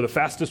canoer or the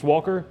fastest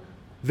walker.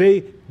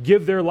 They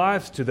give their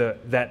lives to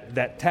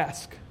that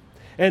task.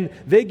 And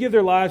they give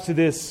their lives to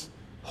this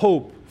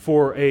hope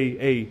for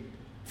a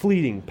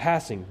fleeting,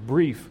 passing,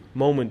 brief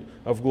moment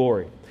of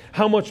glory.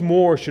 How much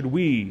more should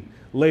we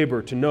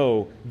labor to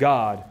know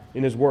God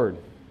in His Word?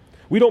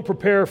 We don't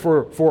prepare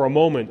for a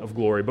moment of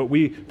glory, but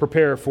we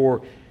prepare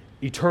for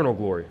eternal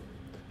glory.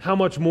 How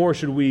much more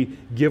should we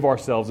give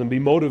ourselves and be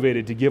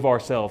motivated to give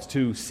ourselves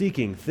to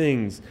seeking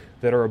things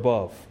that are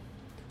above?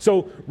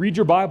 So read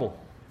your Bible.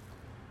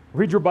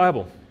 Read your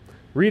Bible.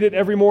 Read it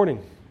every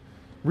morning.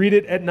 Read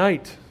it at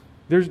night.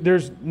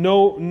 There's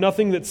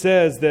nothing that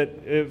says that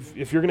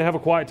if you're going to have a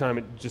quiet time,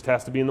 it just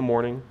has to be in the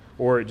morning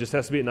or it just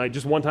has to be at night,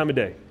 just one time a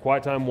day.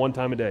 Quiet time, one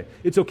time a day.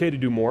 It's okay to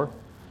do more.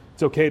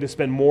 It's okay to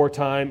spend more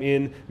time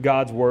in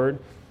God's Word.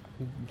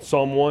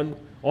 Psalm 1,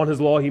 on His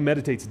law He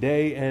meditates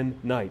day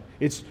and night.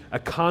 It's a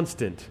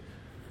constant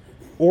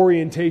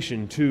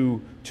orientation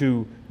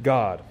to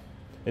God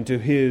and to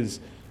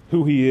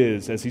who He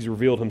is as He's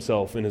revealed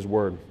Himself in His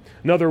Word.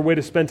 Another way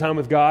to spend time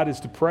with God is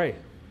to pray.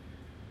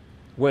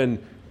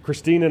 When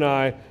Christine and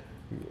I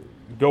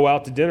go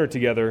out to dinner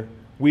together,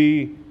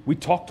 we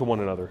talk to one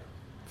another.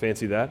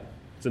 Fancy that?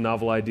 It's a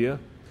novel idea.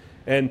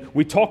 And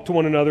we talk to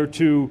one another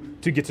to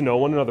get to know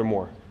one another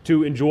more,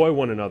 to enjoy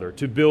one another,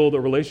 to build a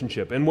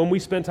relationship. And when we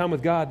spend time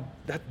with God,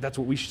 that's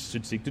what we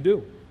should seek to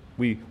do.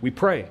 We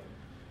pray,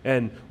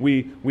 and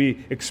we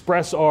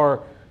express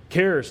our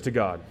cares to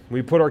God.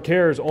 We put our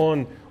cares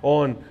on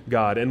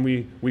God, and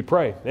we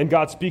pray. And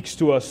God speaks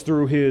to us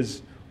through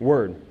His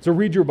Word. So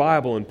read your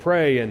Bible and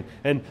pray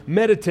and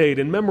meditate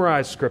and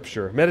memorize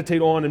Scripture.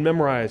 Meditate on and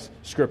memorize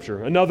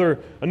Scripture. Another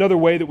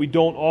way that we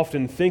don't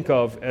often think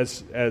of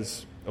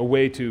as a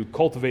way to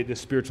cultivate this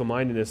spiritual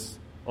mindedness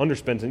under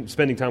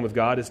spending time with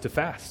God is to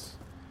fast.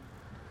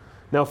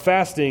 Now,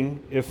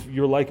 fasting, if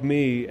you're like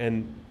me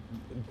and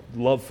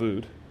love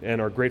food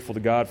and are grateful to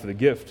God for the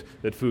gift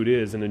that food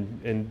is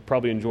and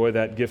probably enjoy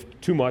that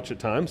gift too much at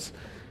times,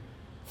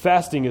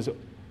 fasting is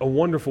a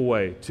wonderful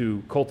way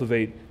to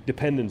cultivate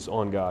dependence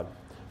on God.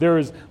 There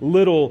is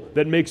little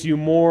that makes you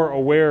more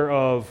aware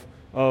of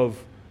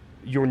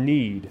your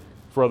need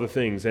for other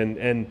things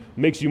and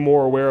makes you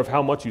more aware of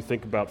how much you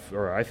think about,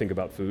 or I think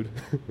about food.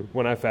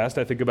 When I fast,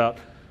 I think about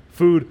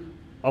food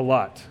a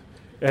lot.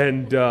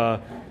 And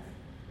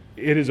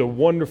it is a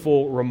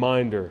wonderful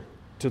reminder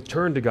to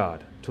turn to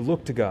God, to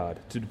look to God,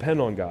 to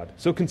depend on God.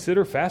 So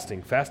consider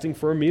fasting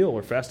for a meal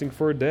or fasting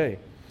for a day.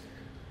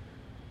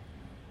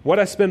 What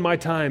I spend my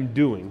time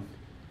doing,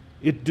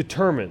 it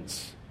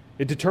determines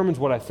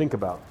what I think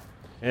about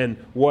and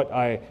what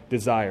I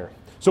desire.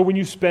 So when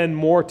you spend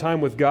more time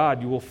with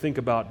God, you will think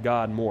about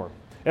God more.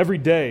 Every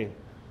day,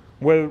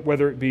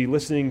 whether it be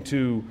listening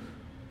to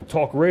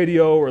talk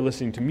radio or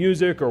listening to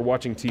music or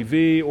watching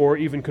TV or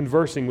even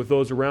conversing with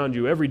those around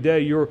you, every day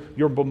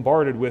you're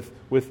bombarded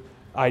with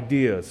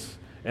ideas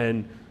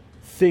and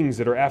things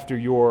that are after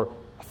your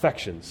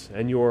affections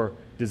and your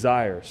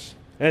desires.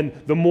 And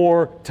the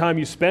more time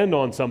you spend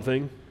on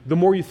something, the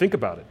more you think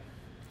about it.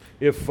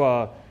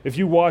 If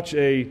you watch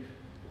a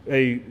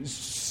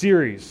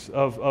series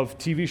of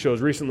TV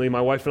shows. Recently,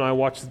 my wife and I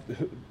watched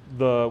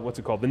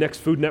the next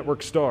Food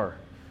Network star,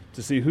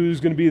 to see who's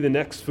going to be the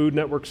next Food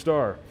Network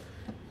star.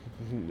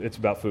 It's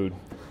about food,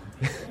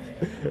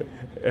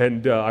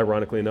 and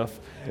ironically enough,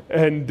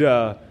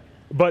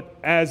 but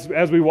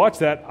as we watch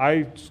that,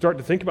 I start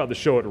to think about the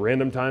show at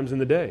random times in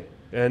the day,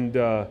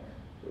 and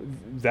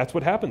that's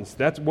what happens.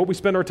 That's what we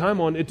spend our time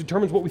on. It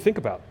determines what we think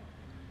about.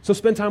 So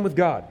spend time with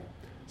God.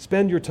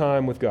 Spend your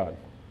time with God.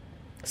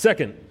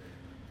 Second,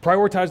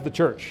 prioritize the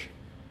church.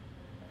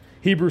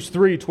 Hebrews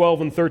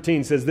 3:12 and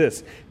 13 says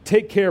this,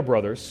 "Take care,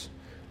 brothers,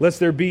 lest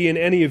there be in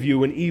any of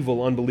you an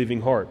evil,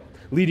 unbelieving heart,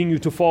 leading you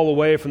to fall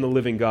away from the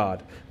living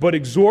God. But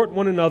exhort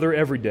one another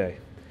every day,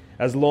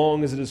 as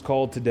long as it is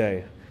called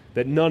today,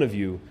 that none of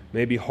you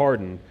may be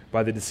hardened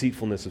by the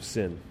deceitfulness of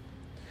sin."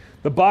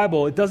 The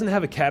Bible, it doesn't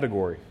have a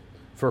category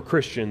for a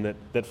Christian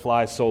that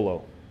flies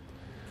solo.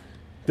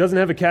 It doesn't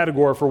have a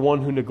category for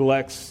one who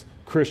neglects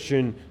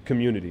Christian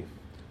community.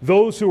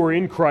 Those who are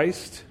in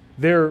Christ,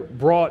 they're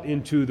brought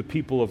into the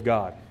people of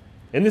God.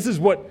 And this is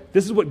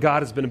what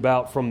God has been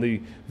about from the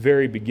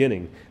very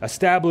beginning,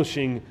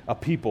 establishing a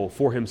people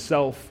for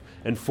himself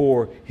and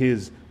for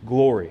his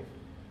glory.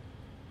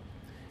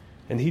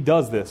 And he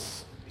does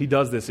this. He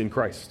does this in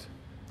Christ.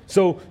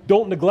 So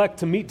don't neglect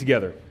to meet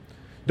together.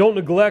 Don't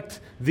neglect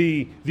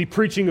the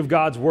preaching of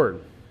God's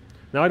word.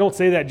 Now, I don't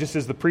say that just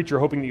as the preacher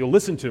hoping that you'll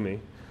listen to me.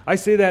 I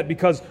say that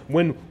because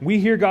when we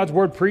hear God's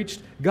word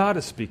preached, God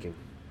is speaking.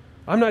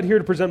 I'm not here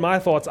to present my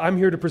thoughts. I'm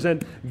here to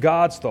present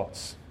God's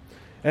thoughts.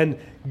 And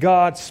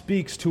God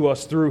speaks to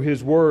us through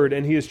his word,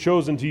 and he has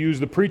chosen to use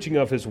the preaching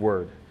of his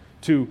word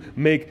to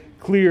make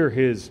clear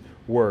his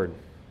word.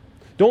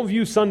 Don't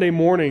view Sunday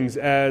mornings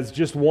as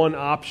just one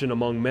option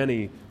among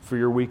many for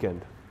your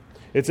weekend.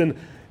 It's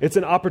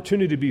an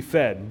opportunity to be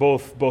fed,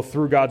 both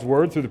through God's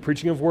word, through the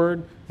preaching of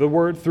the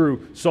word,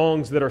 through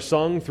songs that are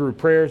sung, through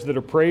prayers that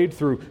are prayed,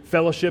 through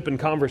fellowship and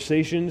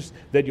conversations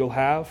that you'll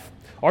have.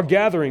 Our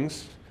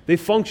gatherings, they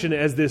function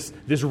as this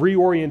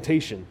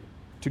reorientation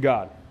to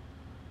God.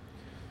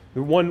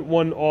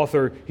 One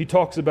author, he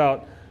talks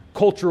about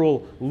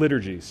cultural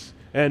liturgies.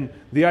 And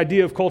the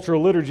idea of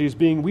cultural liturgies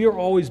being we are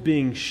always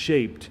being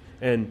shaped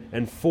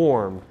and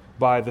formed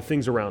by the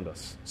things around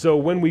us. So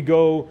when we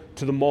go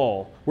to the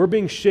mall, we're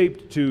being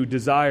shaped to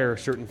desire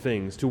certain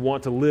things, to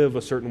want to live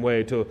a certain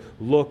way, to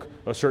look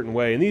a certain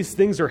way. And these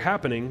things are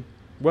happening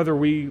whether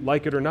we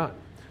like it or not.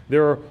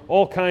 There are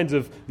all kinds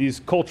of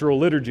these cultural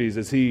liturgies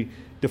as he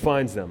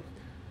defines them.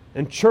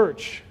 And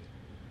church,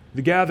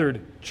 the gathered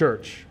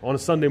church on a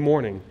Sunday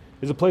morning,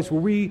 is a place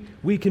where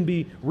we can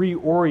be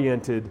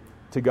reoriented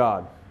to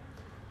God.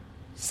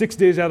 6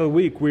 days out of the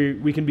week,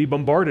 we can be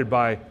bombarded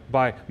by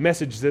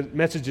messages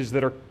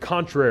that are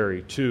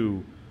contrary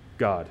to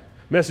God.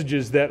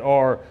 Messages that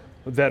are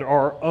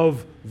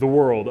of the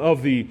world,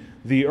 of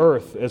the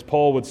earth, as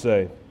Paul would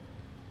say.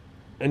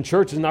 And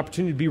church is an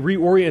opportunity to be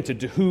reoriented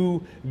to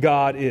who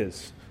God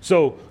is.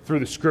 So, through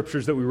the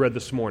scriptures that we read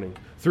this morning,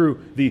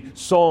 through the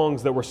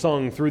songs that were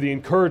sung, through the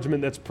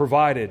encouragement that's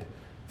provided,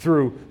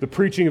 through the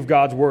preaching of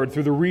God's word,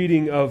 through the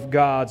reading of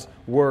God's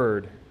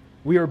word,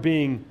 we are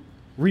being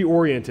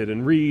reoriented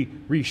and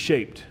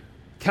reshaped,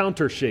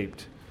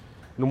 counter-shaped,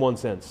 in one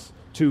sense,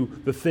 to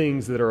the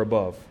things that are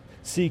above.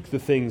 Seek the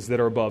things that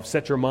are above.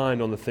 Set your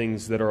mind on the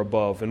things that are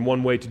above. And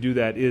one way to do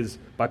that is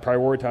by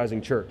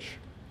prioritizing church.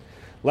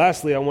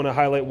 Lastly, I want to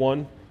highlight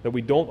one that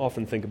we don't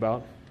often think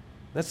about.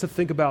 That's to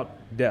think about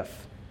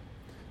death.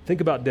 Think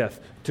about death.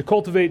 To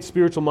cultivate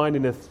spiritual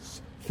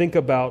mindedness, think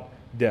about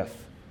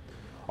death.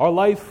 Our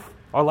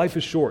life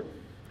is short.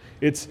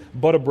 It's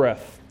but a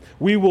breath.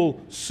 We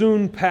will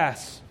soon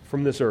pass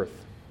from this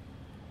earth.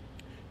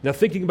 Now,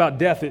 thinking about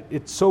death,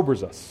 it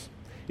sobers us.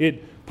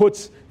 It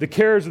puts the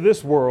cares of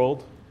this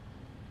world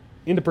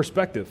into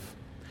perspective.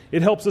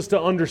 It helps us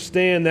to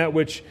understand that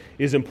which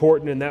is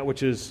important and that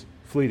which is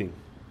fleeting.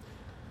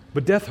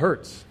 But death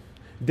hurts.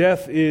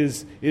 Death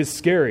is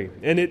scary,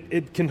 and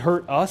it can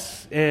hurt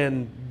us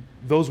and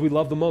those we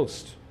love the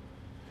most.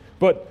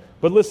 But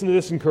listen to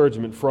this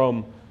encouragement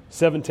from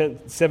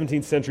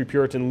 17th century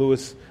Puritan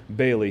Lewis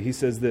Bailey. He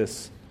says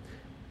this: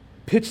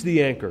 pitch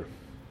the anchor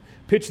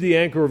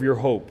of your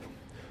hope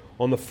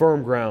on the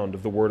firm ground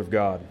of the Word of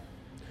God,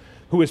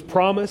 who has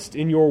promised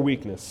in your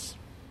weakness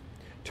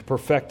to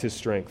perfect his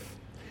strength.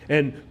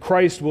 And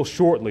Christ will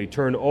shortly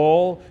turn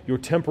all your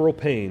temporal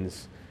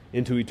pains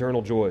into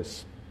eternal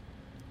joys.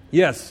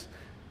 Yes,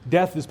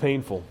 death is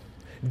painful.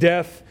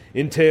 Death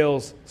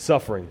entails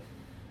suffering.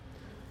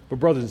 But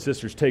brothers and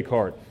sisters, take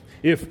heart.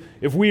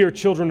 If we are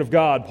children of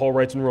God, Paul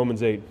writes in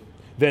Romans 8,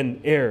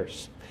 then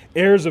heirs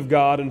of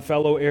God and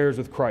fellow heirs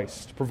with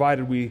Christ,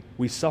 provided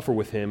we suffer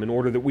with him in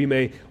order that we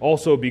may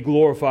also be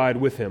glorified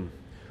with him.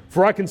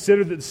 For I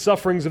consider that the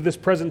sufferings of this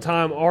present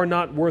time are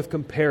not worth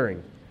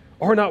comparing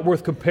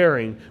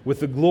with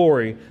the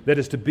glory that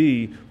is to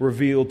be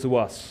revealed to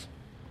us.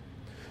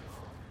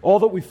 All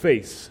that we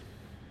face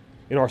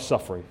in our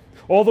suffering,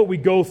 all that we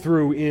go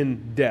through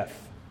in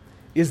death,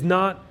 is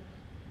not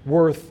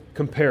worth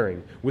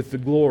comparing with the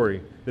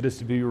glory that is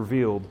to be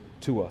revealed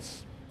to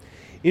us.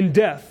 In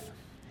death,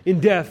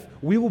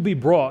 we will be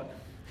brought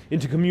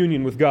into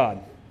communion with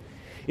God.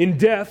 In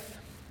death,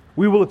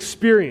 we will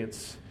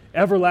experience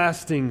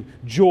everlasting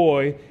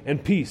joy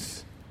and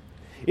peace.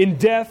 In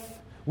death,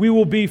 we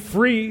will be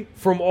free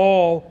from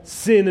all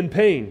sin and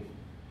pain.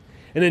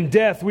 And in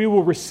death, we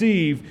will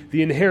receive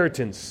the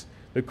inheritance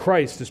that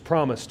Christ has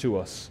promised to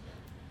us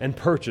and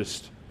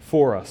purchased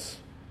for us.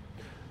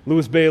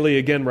 Lewis Bailey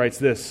again writes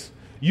this: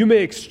 you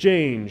may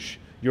exchange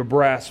your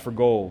brass for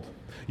gold,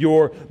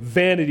 your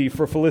vanity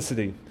for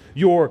felicity,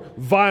 your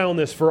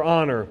vileness for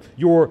honor,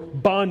 your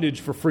bondage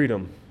for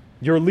freedom,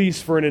 your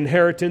lease for an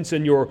inheritance,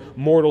 and your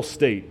mortal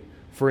state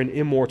for an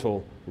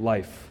immortal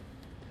life.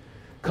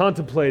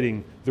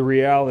 Contemplating the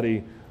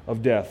reality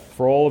of death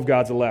for all of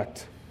God's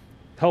elect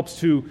helps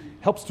to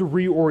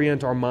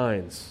reorient our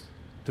minds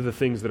to the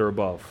things that are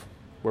above,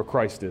 where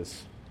Christ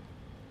is.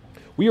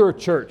 We are a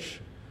church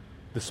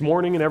this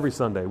morning and every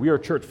Sunday. We are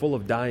a church full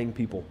of dying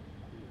people.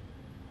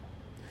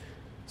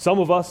 Some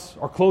of us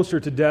are closer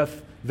to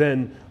death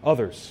than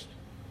others.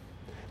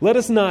 Let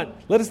us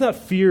not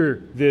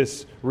fear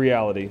this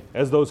reality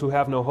as those who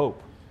have no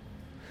hope.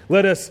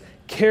 Let us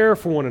care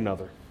for one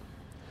another.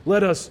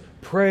 Let us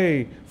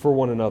pray for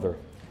one another.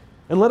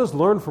 And let us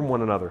learn from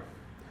one another.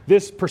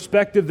 This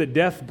perspective that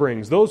death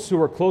brings, those who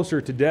are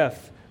closer to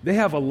death, they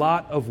have a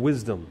lot of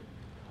wisdom.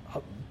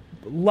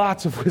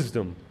 Lots of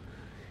wisdom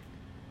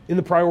in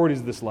the priorities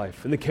of this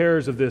life, in the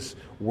cares of this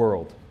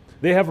world.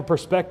 They have a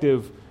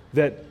perspective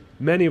that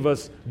many of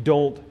us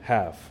don't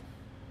have.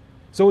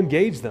 So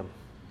engage them.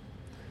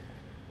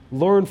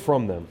 Learn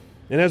from them.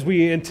 And as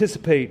we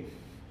anticipate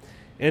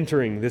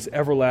entering this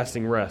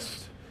everlasting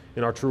rest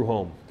in our true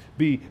home,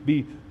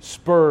 be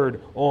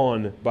spurred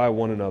on by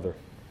one another.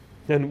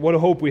 And what a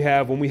hope we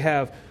have when we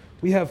have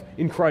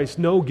in Christ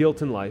no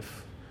guilt in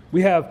life.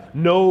 We have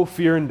no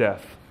fear in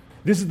death.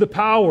 This is the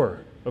power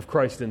of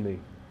Christ in me.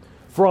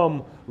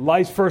 From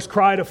life's first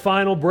cry to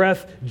final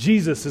breath,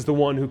 Jesus is the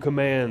one who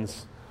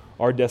commands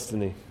our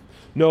destiny.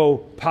 No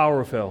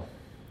power of hell,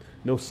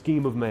 no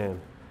scheme of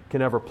man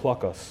can ever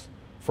pluck us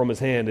from his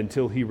hand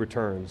until he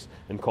returns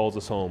and calls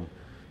us home.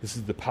 This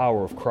is the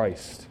power of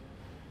Christ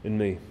in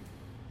me.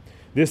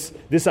 This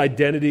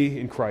identity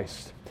in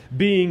Christ,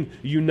 being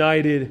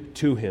united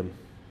to him,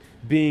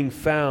 being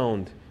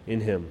found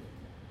in him,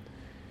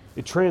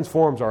 it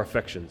transforms our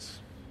affections.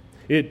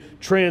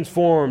 It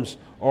transforms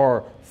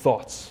our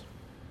thoughts.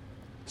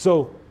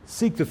 So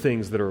seek the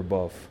things that are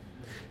above.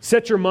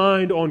 Set your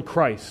mind on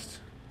Christ,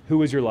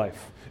 who is your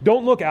life.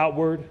 Don't look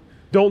outward.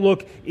 Don't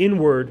look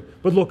inward,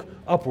 but look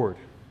upward.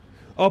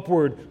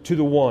 Upward to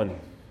the one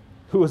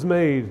who has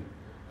made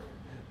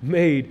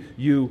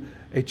you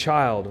a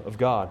child of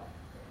God,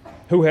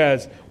 who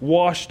has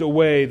washed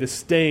away the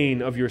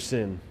stain of your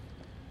sin.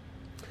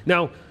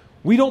 Now,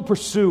 we don't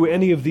pursue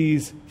any of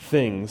these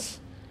things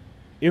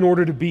in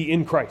order to be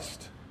in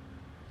Christ.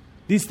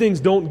 These things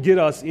don't get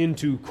us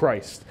into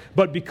Christ.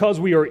 But because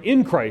we are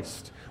in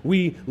Christ,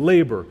 we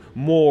labor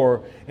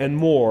more and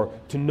more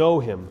to know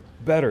him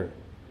better.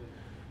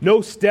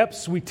 No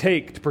steps we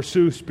take to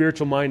pursue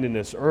spiritual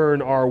mindedness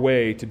earn our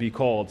way to be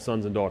called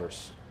sons and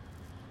daughters.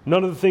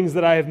 None of the things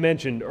that I have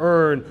mentioned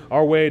earn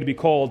our way to be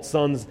called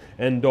sons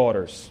and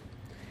daughters.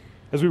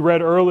 As we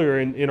read earlier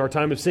in our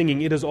time of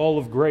singing, it is all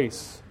of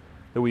grace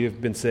that we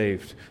have been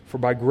saved. For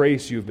by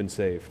grace you have been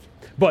saved.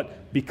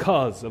 But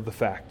because of the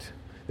fact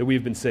that we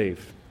have been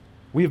saved,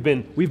 we've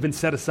been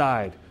set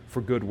aside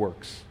for good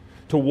works,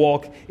 to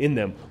walk in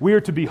them. We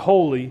are to be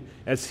holy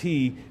as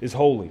he is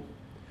holy.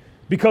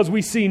 Because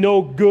we see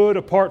no good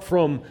apart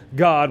from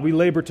God, we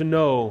labor to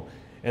know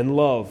and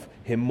love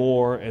him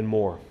more and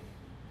more.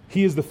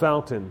 He is the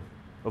fountain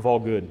of all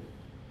good.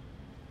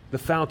 The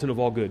fountain of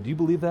all good. Do you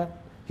believe that?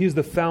 He is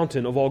the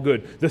fountain of all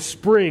good. The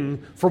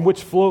spring from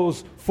which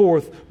flows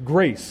forth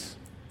grace.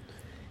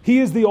 He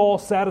is the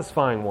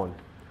all-satisfying one.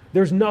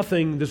 There's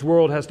nothing this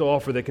world has to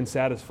offer that can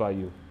satisfy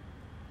you.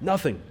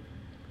 Nothing.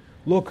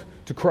 Look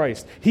to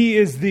Christ. He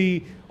is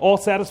the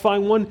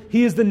all-satisfying one.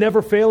 He is the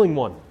never-failing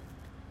one.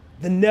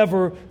 The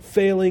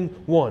never-failing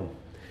one.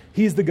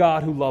 He is the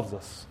God who loves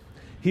us.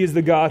 He is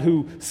the God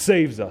who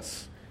saves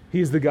us. He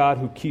is the God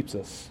who keeps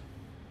us.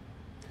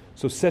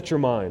 So set your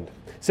mind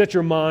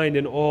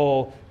and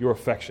all your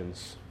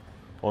affections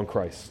on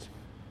Christ.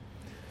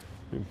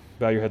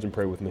 Bow your heads and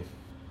pray with me.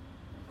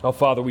 Oh,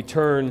 Father, we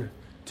turn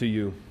to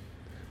you.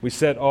 We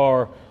set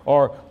our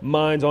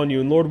minds on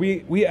you. And Lord,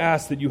 we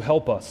ask that you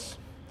help us.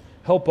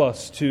 Help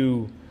us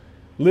to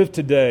live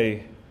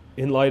today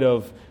in light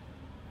of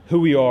who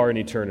we are in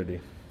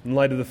eternity. In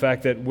light of the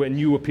fact that when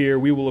you appear,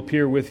 we will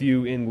appear with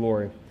you in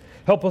glory.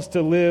 Help us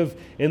to live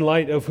in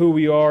light of who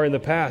we are in the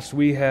past.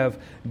 We have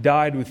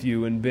died with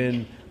you and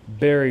been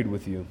buried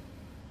with you.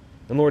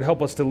 And Lord,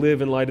 help us to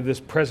live in light of this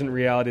present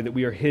reality that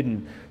we are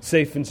hidden,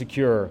 safe and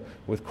secure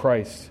with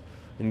Christ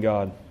in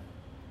God.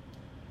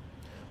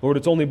 Lord,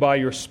 it's only by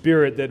your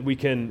Spirit that we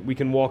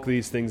can walk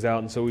these things out.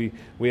 And so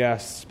we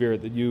ask,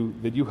 Spirit, that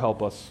you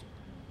help us.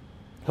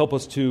 Help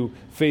us to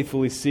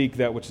faithfully seek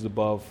that which is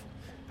above.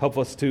 Help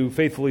us to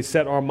faithfully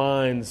set our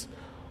minds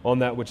on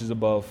that which is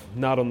above,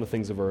 not on the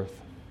things of earth.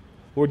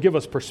 Lord, give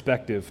us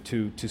perspective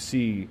to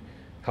see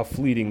how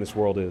fleeting this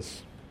world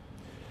is.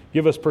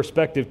 Give us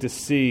perspective to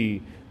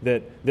see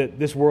that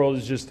this world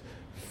is just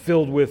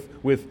filled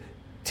with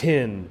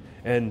tin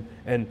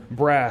and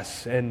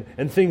brass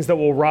and things that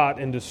will rot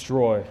and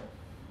destroy.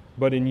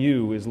 But in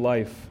you is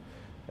life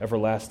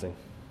everlasting.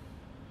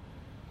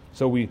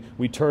 So we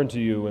turn to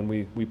you and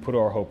we put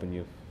our hope in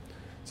you.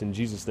 It's in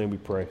Jesus' name we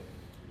pray.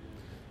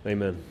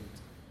 Amen.